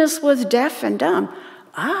Penis was deaf and dumb.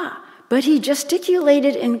 But he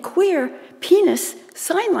gesticulated in queer penis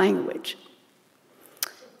sign language.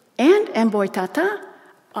 And Mboitata,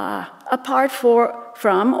 apart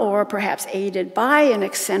from, or perhaps aided by, an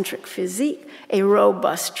eccentric physique, a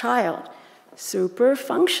robust child, super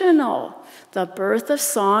functional, the birth of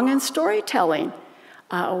song and storytelling,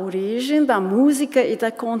 a origem da música e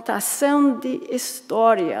da contação de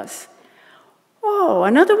histórias. Oh,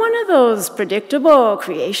 another one of those predictable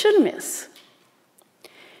creation myths.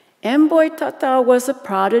 Mboitata was a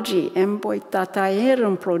prodigy. Mboitata era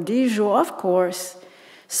um prodígio, of course.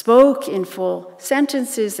 Spoke in full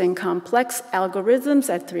sentences and complex algorithms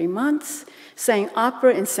at 3 months, sang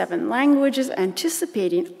opera in 7 languages,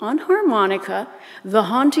 anticipating on harmonica the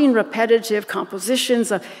haunting repetitive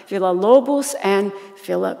compositions of Villa-Lobos and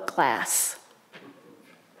Philip Glass.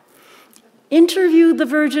 Interviewed the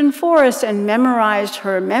virgin forest and memorized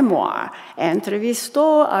her memoir.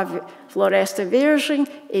 Entrevistou a floresta virgem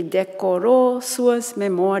e decorou suas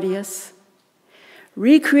memórias.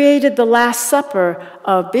 Recreated the Last Supper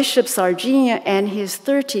of Bishop Sardinha and his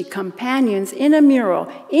 30 companions in a mural,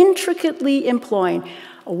 intricately employing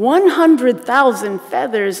 100,000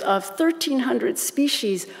 feathers of 1,300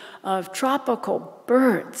 species of tropical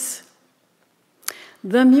birds.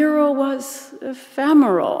 The mural was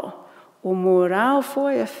ephemeral. O mural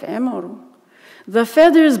foi ephemeral. The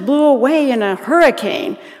feathers blew away in a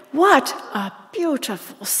hurricane. What a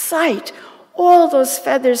beautiful sight! All those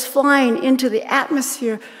feathers flying into the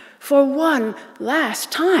atmosphere for one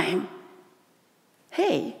last time.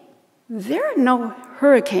 Hey, there are no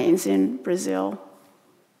hurricanes in Brazil.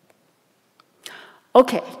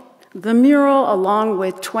 Okay, the mural, along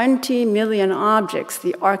with 20 million objects,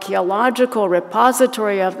 the archaeological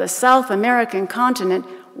repository of the South American continent,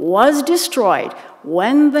 was destroyed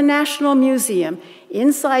when the National Museum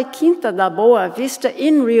inside Quinta da Boa Vista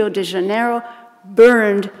in Rio de Janeiro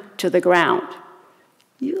burned to the ground.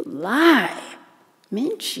 You lie.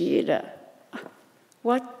 Mentira.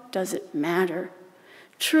 What does it matter?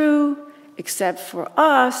 True, except for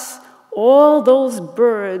us, all those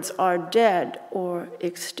birds are dead or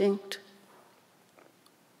extinct.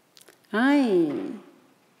 Ai,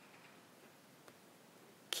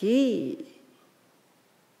 que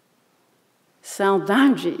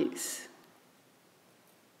saudades.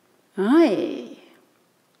 Ai,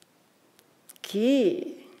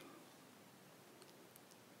 que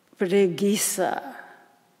preguiça.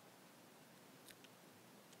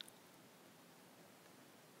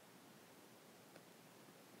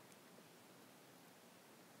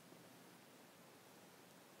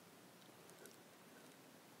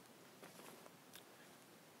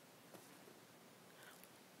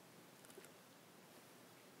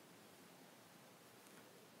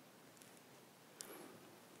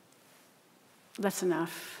 That's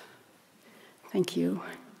enough. Thank you.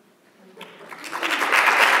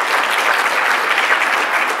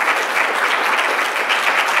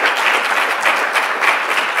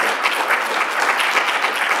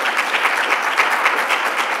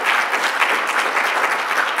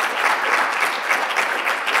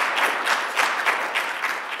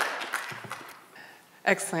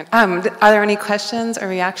 Excellent. Are there any questions or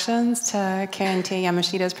reactions to Karen Tei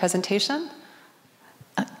Yamashita's presentation?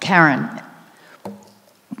 Karen,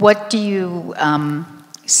 what do you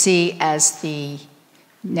see as the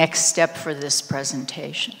next step for this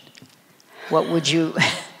presentation? What would you,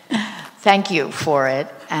 thank you for it,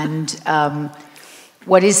 and have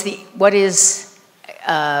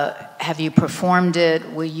you performed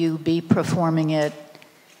it? Will you be performing it?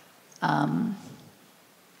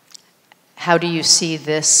 How do you see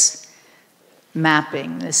this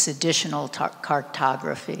mapping, this additional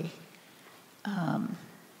cartography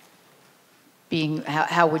being,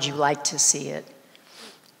 how would you like to see it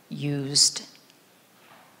used?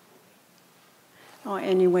 Oh,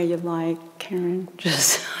 any way you like, Karen.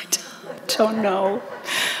 Just, I don't know.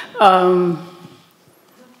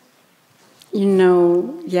 You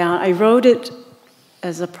know, yeah, I wrote it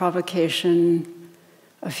as a provocation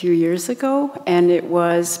a few years ago, and it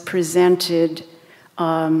was presented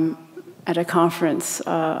at a conference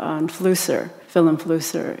on Film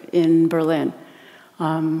Flusser in Berlin.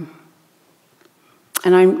 And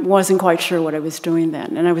I wasn't quite sure what I was doing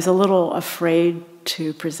then, and I was a little afraid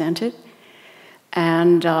to present it.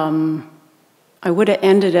 And I would have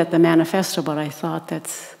ended at the manifesto, but I thought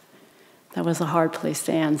that was a hard place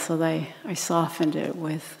to end, so I softened it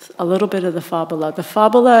with a little bit of the fabula. The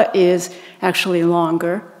fabula is actually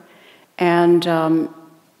longer, and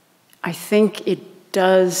I think it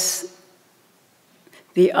does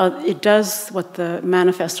what the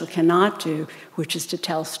manifesto cannot do, which is to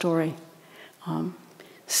tell a story.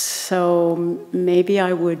 So maybe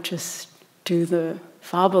I would just do the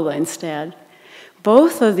fabula instead.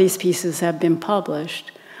 Both of these pieces have been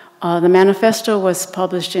published. The manifesto was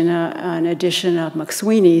published in an edition of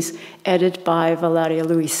McSweeney's, edited by Valeria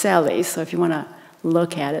Luiselli, so if you want to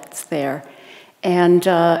look at it, it's there. And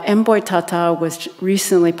Mboy Tata was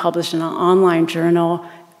recently published in an online journal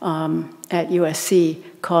at USC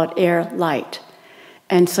called Air Light.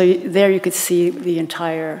 And so there you could see the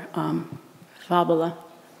entire fabula,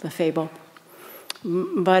 the fable.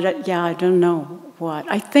 But yeah, I don't know what.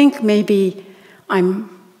 I think maybe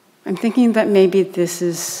I'm thinking that maybe this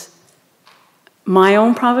is my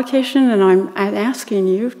own provocation, and I'm asking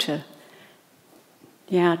you to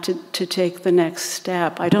take the next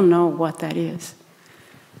step. I don't know what that is.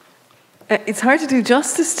 It's hard to do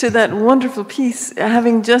justice to that wonderful piece,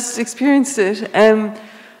 having just experienced it.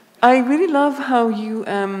 I really love how you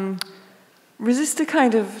resist a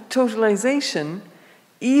kind of totalization,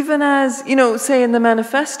 even as, you know, say in the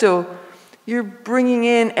manifesto, you're bringing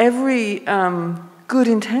in every good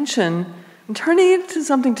intention and turning it into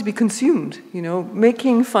something to be consumed, you know,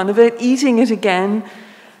 making fun of it, eating it again,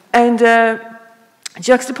 and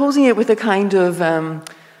juxtaposing it with a kind of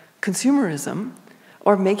consumerism,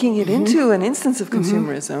 or making it into an instance of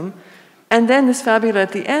consumerism, and then this fabula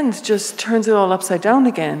at the end just turns it all upside down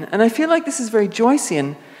again. And I feel like this is very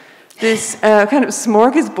Joycean, this kind of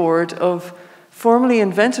smorgasbord of formally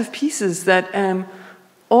inventive pieces that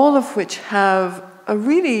all of which have a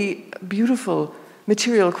really beautiful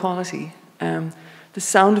material quality. The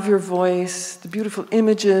sound of your voice, the beautiful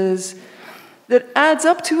images, that adds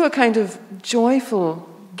up to a kind of joyful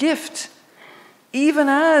gift, even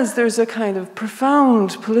as there's a kind of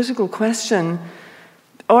profound political question,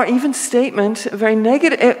 or even statement, a very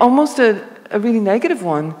negative, almost a really negative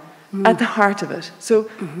one, at the heart of it. So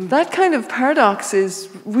that kind of paradox is,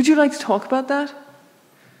 would you like to talk about that?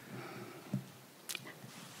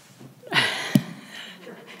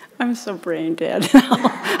 I'm so brain dead.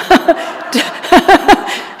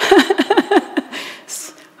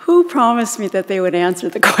 Who promised me that they would answer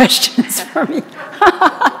the questions for me?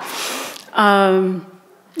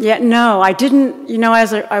 Yeah, no, I didn't, you know,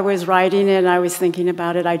 as I was writing it and I was thinking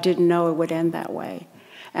about it, I didn't know it would end that way.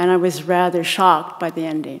 And I was rather shocked by the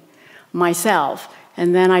ending myself.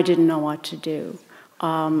 And then I didn't know what to do.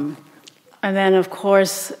 And then, of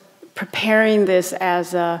course, preparing this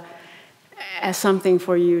as something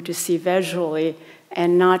for you to see visually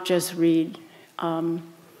and not just read.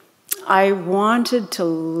 I wanted to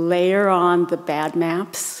layer on the bad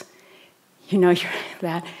maps, you know,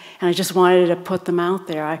 that, and I just wanted to put them out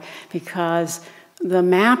there because the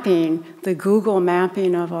mapping, the Google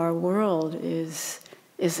mapping of our world is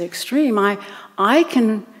extreme. I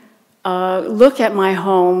can look at my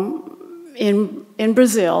home in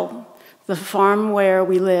Brazil, the farm where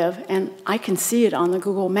we live, and I can see it on the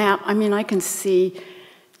Google map. I mean, I can see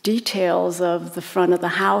details of the front of the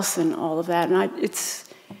house and all of that, and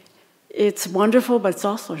it's wonderful, but it's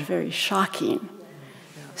also very shocking.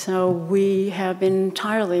 So we have been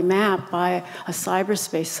entirely mapped by a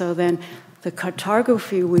cyberspace. So then the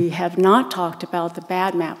cartography we have not talked about, the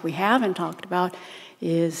bad map we haven't talked about,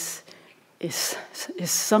 is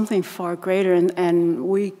something far greater, and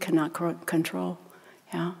we cannot control.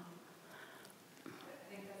 Yeah.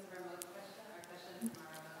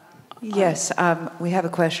 Yes, we have a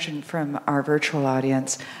question from our virtual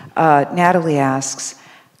audience. Natalie asks,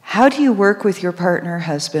 how do you work with your partner,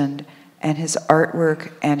 husband, and his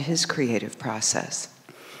artwork and his creative process?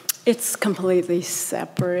 It's completely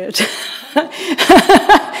separate.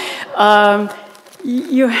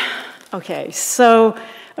 Okay, so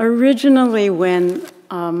originally when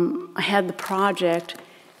I had the project,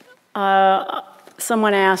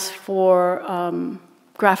 someone asked for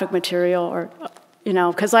graphic material, or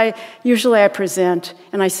because usually I present,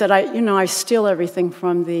 and I said I steal everything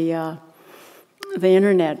from the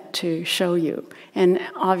internet to show you, and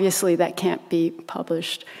obviously that can't be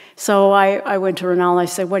published. So I went to Ronaldo. I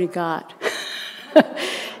said, "What do you got?"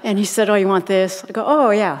 And he said, "Oh, you want this?" I go,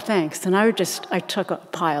 "Oh yeah, thanks." And I took a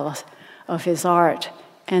pile of his art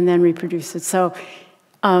and then reproduced it. So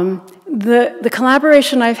the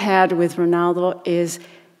collaboration I've had with Ronaldo is.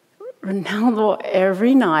 Ronaldo,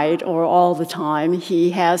 every night or all the time, he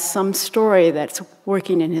has some story that's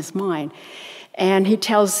working in his mind, and he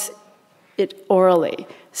tells it orally.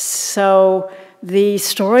 So the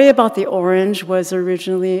story about the orange was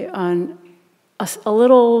originally a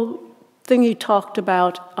little thing he talked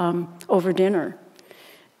about over dinner,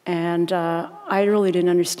 and I really didn't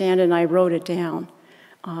understand it, and I wrote it down.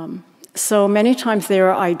 So many times there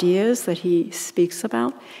are ideas that he speaks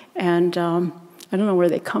about, and I don't know where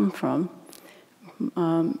they come from,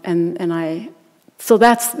 so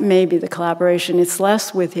that's maybe the collaboration. It's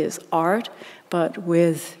less with his art, but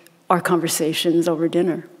with our conversations over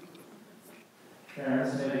dinner.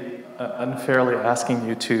 Karen's maybe unfairly asking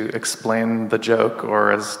you to explain the joke,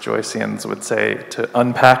 or as Joyceans would say, to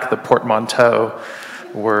unpack the portmanteau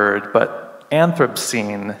word, but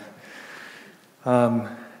Anthrobscene,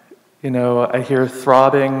 I hear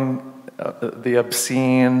throbbing, the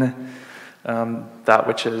obscene, that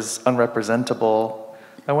which is unrepresentable.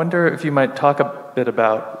 I wonder if you might talk a bit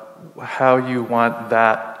about how you want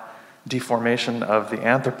that deformation of the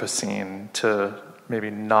Anthropocene to maybe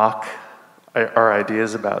knock our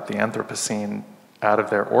ideas about the Anthropocene out of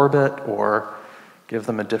their orbit or give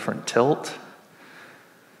them a different tilt.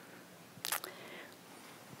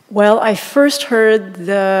 Well, I first heard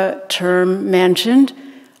the term mentioned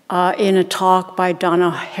in a talk by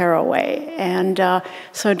Donna Haraway. And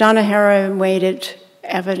so Donna Haraway made it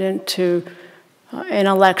evident in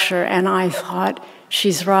a lecture, and I thought,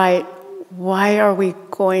 she's right. Why are we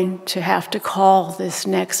going to have to call this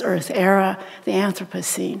next Earth era the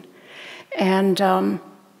Anthropocene? And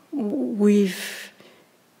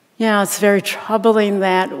it's very troubling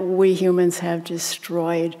that we humans have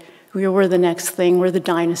destroyed. We're the next thing. We're the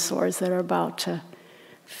dinosaurs that are about to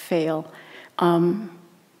fail.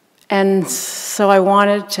 And so I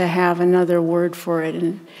wanted to have another word for it,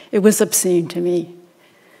 and it was obscene to me.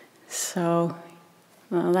 So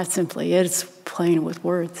that's simply it. It's playing with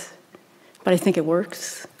words. But I think it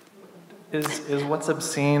works. Is what's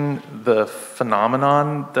obscene the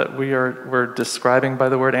phenomenon that we're describing by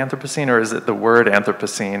the word Anthropocene, or is it the word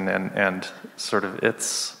Anthropocene and sort of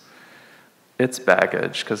its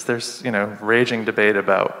baggage? Because there's raging debate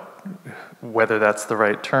about whether that's the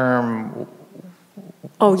right term.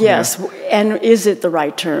 Oh, yes. And is it the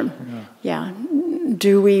right term? Yeah.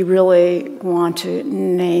 Do we really want to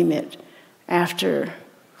name it after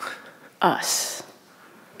us?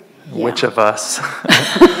 Which of us?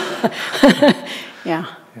 Yeah.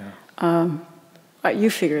 You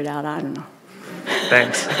figure it out. I don't know.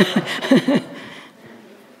 Thanks. I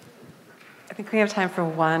think we have time for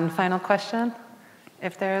one final question,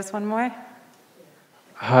 if there is one more.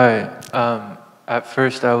 Hi. At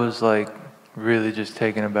first I was really just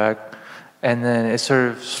taken aback, and then it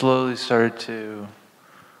sort of slowly started to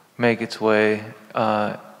make its way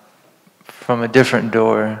from a different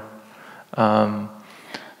door.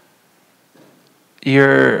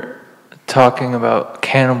 You're talking about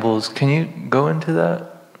cannibals. Can you go into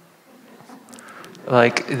that?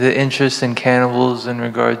 Like the interest in cannibals in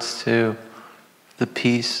regards to the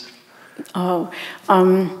piece?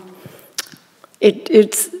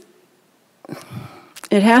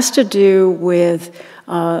 It has to do with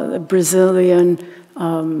the Brazilian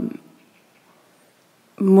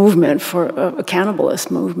movement for a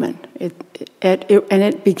cannibalist movement. And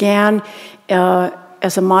it began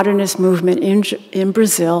as a modernist movement in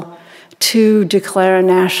Brazil to declare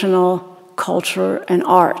national culture and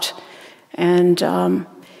art. And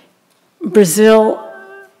Brazil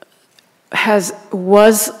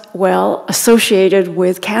was associated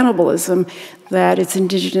with cannibalism, that its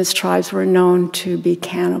indigenous tribes were known to be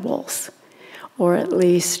cannibals. or at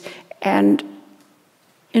least, and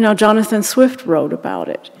Jonathan Swift wrote about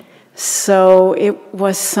it. So it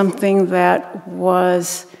was something that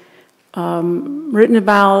was written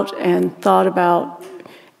about and thought about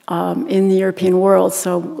in the European world.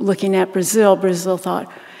 So looking at Brazil, Brazil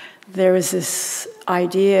thought there was this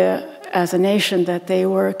idea as a nation that they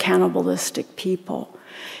were cannibalistic people.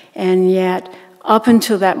 And yet, up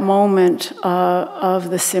until that moment of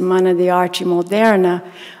the Semana de Arte Moderna,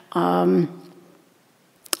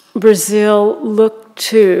 Brazil looked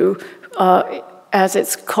to, as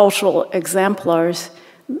its cultural exemplars,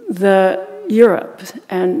 the Europe,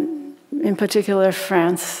 and in particular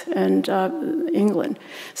France and England.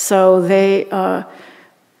 So the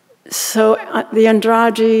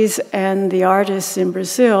Andrades and the artists in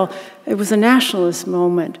Brazil, it was a nationalist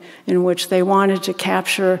moment in which they wanted to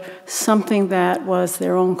capture something that was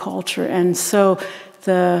their own culture. And so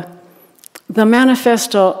the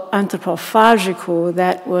Manifesto Antropofágico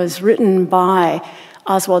that was written by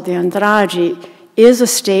Oswald de Andrade is a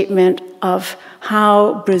statement of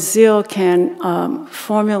how Brazil can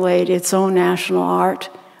formulate its own national art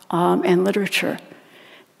and literature.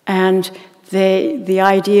 And the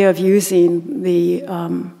idea of using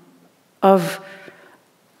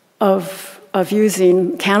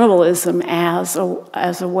using cannibalism as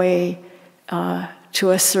a way to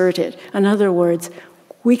assert it. In other words,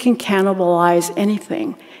 we can cannibalize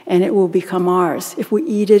anything, and it will become ours. If we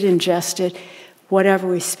eat it, ingest it, whatever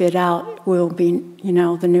we spit out will be,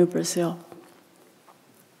 the new Brazil.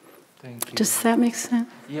 Thank you. Does that make sense?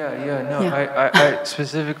 I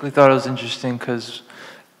specifically thought it was interesting because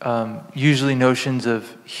usually notions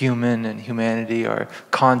of human and humanity are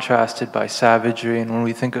contrasted by savagery, and when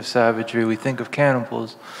we think of savagery, we think of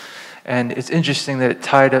cannibals. And it's interesting that it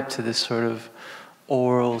tied up to this sort of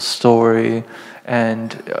oral story,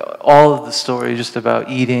 and all of the story just about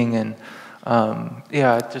eating, and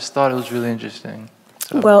I just thought it was really interesting.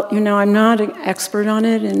 So. Well, I'm not an expert on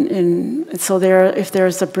it, and so if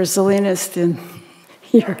there's a Brazilianist in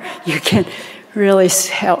here, you can really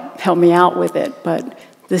help me out with it. But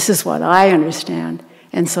this is what I understand,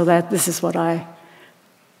 and so this is what I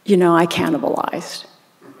cannibalized.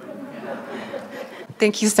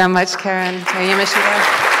 Thank you so much, Karen. Tei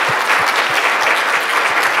Yamashita.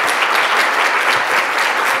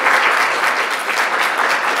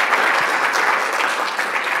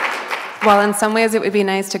 Well, in some ways, it would be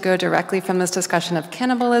nice to go directly from this discussion of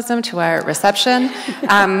cannibalism to our reception.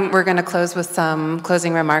 We're going to close with some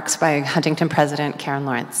closing remarks by Huntington President Karen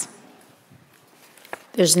Lawrence.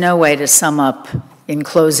 There's no way to sum up in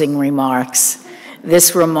closing remarks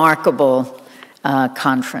this remarkable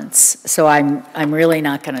conference, so I'm really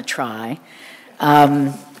not going to try.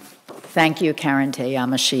 Thank you, Karen Tei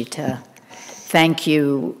Yamashita. Thank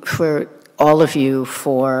you for all of you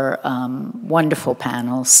for wonderful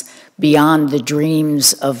panels beyond the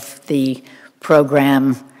dreams of the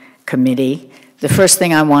program committee. The first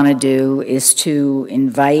thing I want to do is to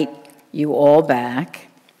invite you all back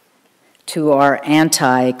to our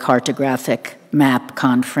anti-cartographic map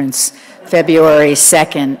conference, February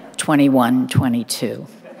 2nd, 21-22.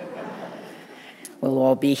 We'll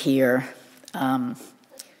all be here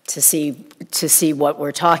to see what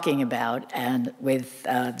we're talking about and with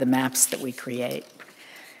the maps that we create.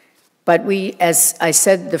 But we, as I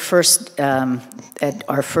said at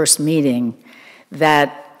our first meeting,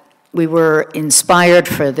 that we were inspired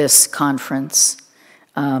for this conference.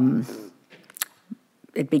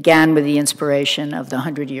 It began with the inspiration of the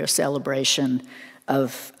 100-year celebration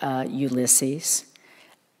of Ulysses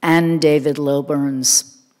and David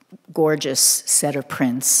Lilburn's gorgeous set of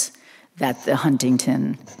prints that the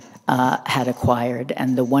Huntington had acquired,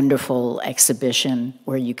 and the wonderful exhibition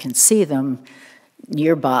where you can see them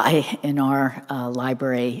nearby in our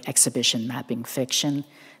library exhibition, Mapping Fiction,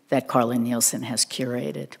 that Carla Nielsen has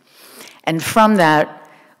curated. And from that,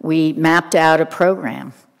 we mapped out a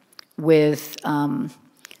program with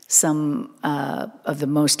some of the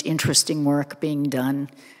most interesting work being done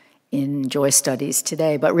in Joyce Studies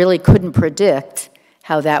today, but really couldn't predict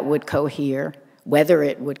how that would cohere, whether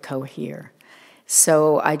it would cohere.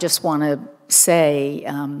 So I just want to say,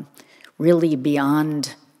 really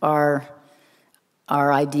beyond our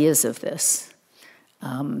ideas of this,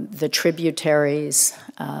 the tributaries,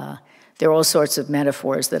 there are all sorts of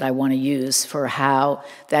metaphors that I want to use for how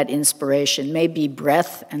that inspiration may be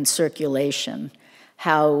breath and circulation,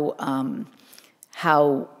 how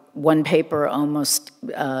one paper almost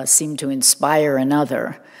seemed to inspire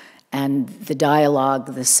another, and the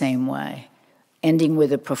dialogue the same way, ending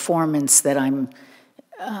with a performance that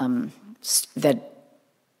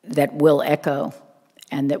that will echo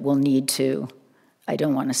and that will need to I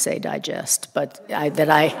don't want to say digest, but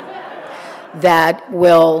that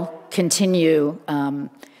will continue,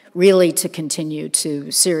 really to continue to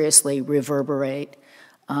seriously reverberate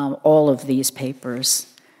all of these papers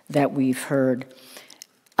that we've heard.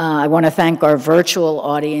 I want to thank our virtual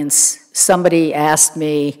audience. Somebody asked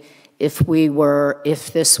me if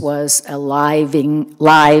this was a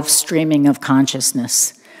live streaming of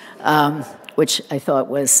consciousness, which I thought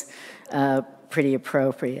was pretty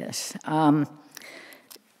appropriate.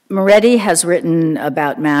 Moretti has written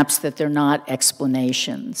about maps that they're not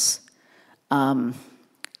explanations,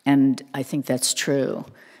 and I think that's true.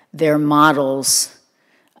 They're models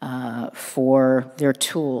they're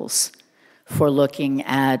tools for looking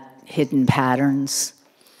at hidden patterns.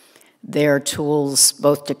 They're tools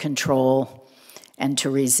both to control and to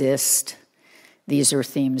resist. These are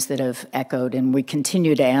themes that have echoed, and we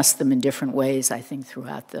continue to ask them in different ways, I think,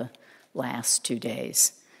 throughout the last 2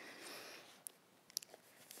 days.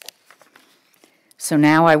 So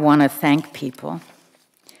now I want to thank people,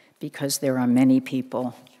 because there are many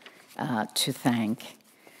people to thank.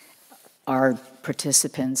 Our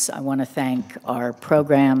participants, I want to thank our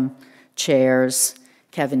program chairs,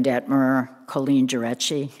 Kevin Detmer, Colleen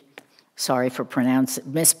Girecci. Sorry for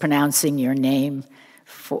mispronouncing your name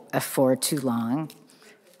for too long.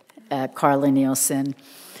 Carla Nielsen.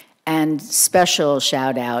 And special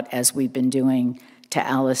shout out, as we've been doing, to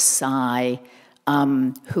Alice Tsai,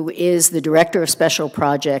 who is the Director of Special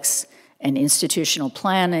Projects and Institutional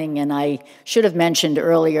Planning. And I should have mentioned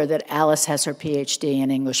earlier that Alice has her PhD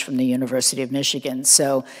in English from the University of Michigan.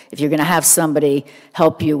 So if you're going to have somebody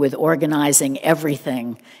help you with organizing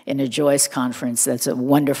everything in a Joyce conference, that's a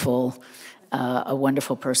wonderful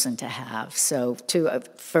person to have. So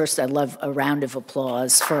first, I'd love a round of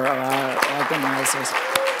applause for our organizers.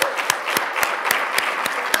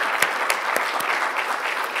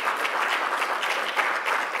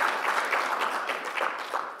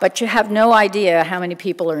 But you have no idea how many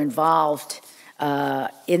people are involved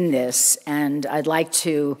in this, and I'd like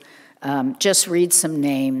to just read some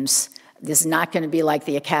names. This is not going to be like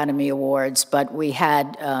the Academy Awards, but we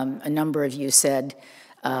had a number of you said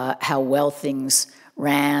how well things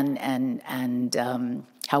ran and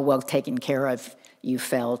how well taken care of you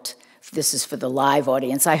felt. This is for the live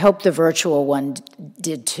audience. I hope the virtual one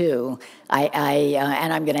did too.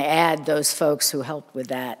 And I'm going to add those folks who helped with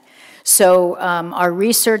that. So our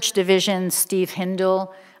research division, Steve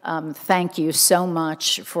Hindle, thank you so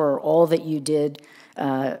much for all that you did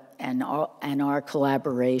and our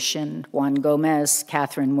collaboration. Juan Gomez,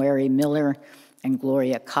 Catherine Wary Miller, and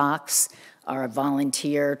Gloria Cox, our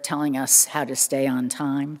volunteer telling us how to stay on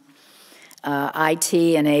time. IT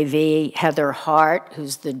and AV, Heather Hart,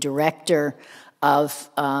 who's the director of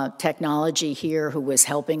technology here, who was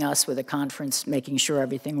helping us with the conference, making sure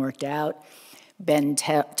everything worked out. Ben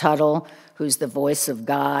Tuttle, who's the voice of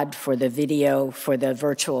God for the video for the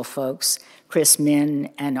virtual folks, Chris Min,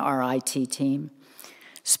 and our IT team.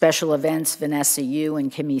 Special events, Vanessa Yu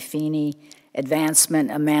and Kimmy Feeney. Advancement,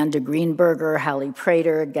 Amanda Greenberger, Hallie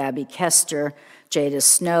Prater, Gabby Kester, Jada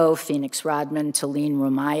Snow, Phoenix Rodman, Talene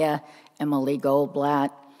Romaya, Emily Goldblatt.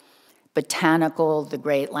 Botanical, the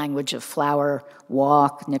Great Language of Flower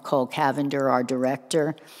Walk, Nicole Cavender, our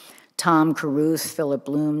director. Tom Caruth, Philip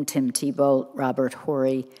Bloom, Tim Thibault, Robert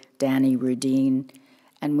Horry, Danny Rudine.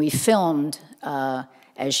 And we filmed,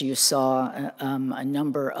 as you saw, a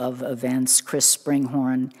number of events, Chris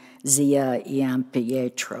Springhorn, Zia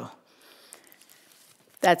Iampietro.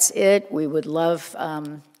 That's it. We would love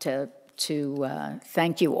to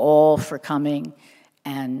thank you all for coming,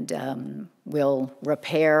 and we'll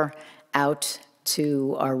repair out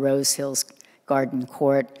to our Rose Hills Garden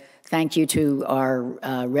Court. Thank you to our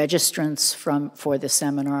registrants for the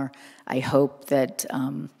seminar. I hope that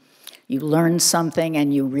you learned something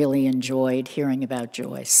and you really enjoyed hearing about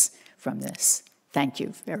Joyce from this. Thank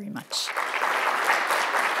you very much.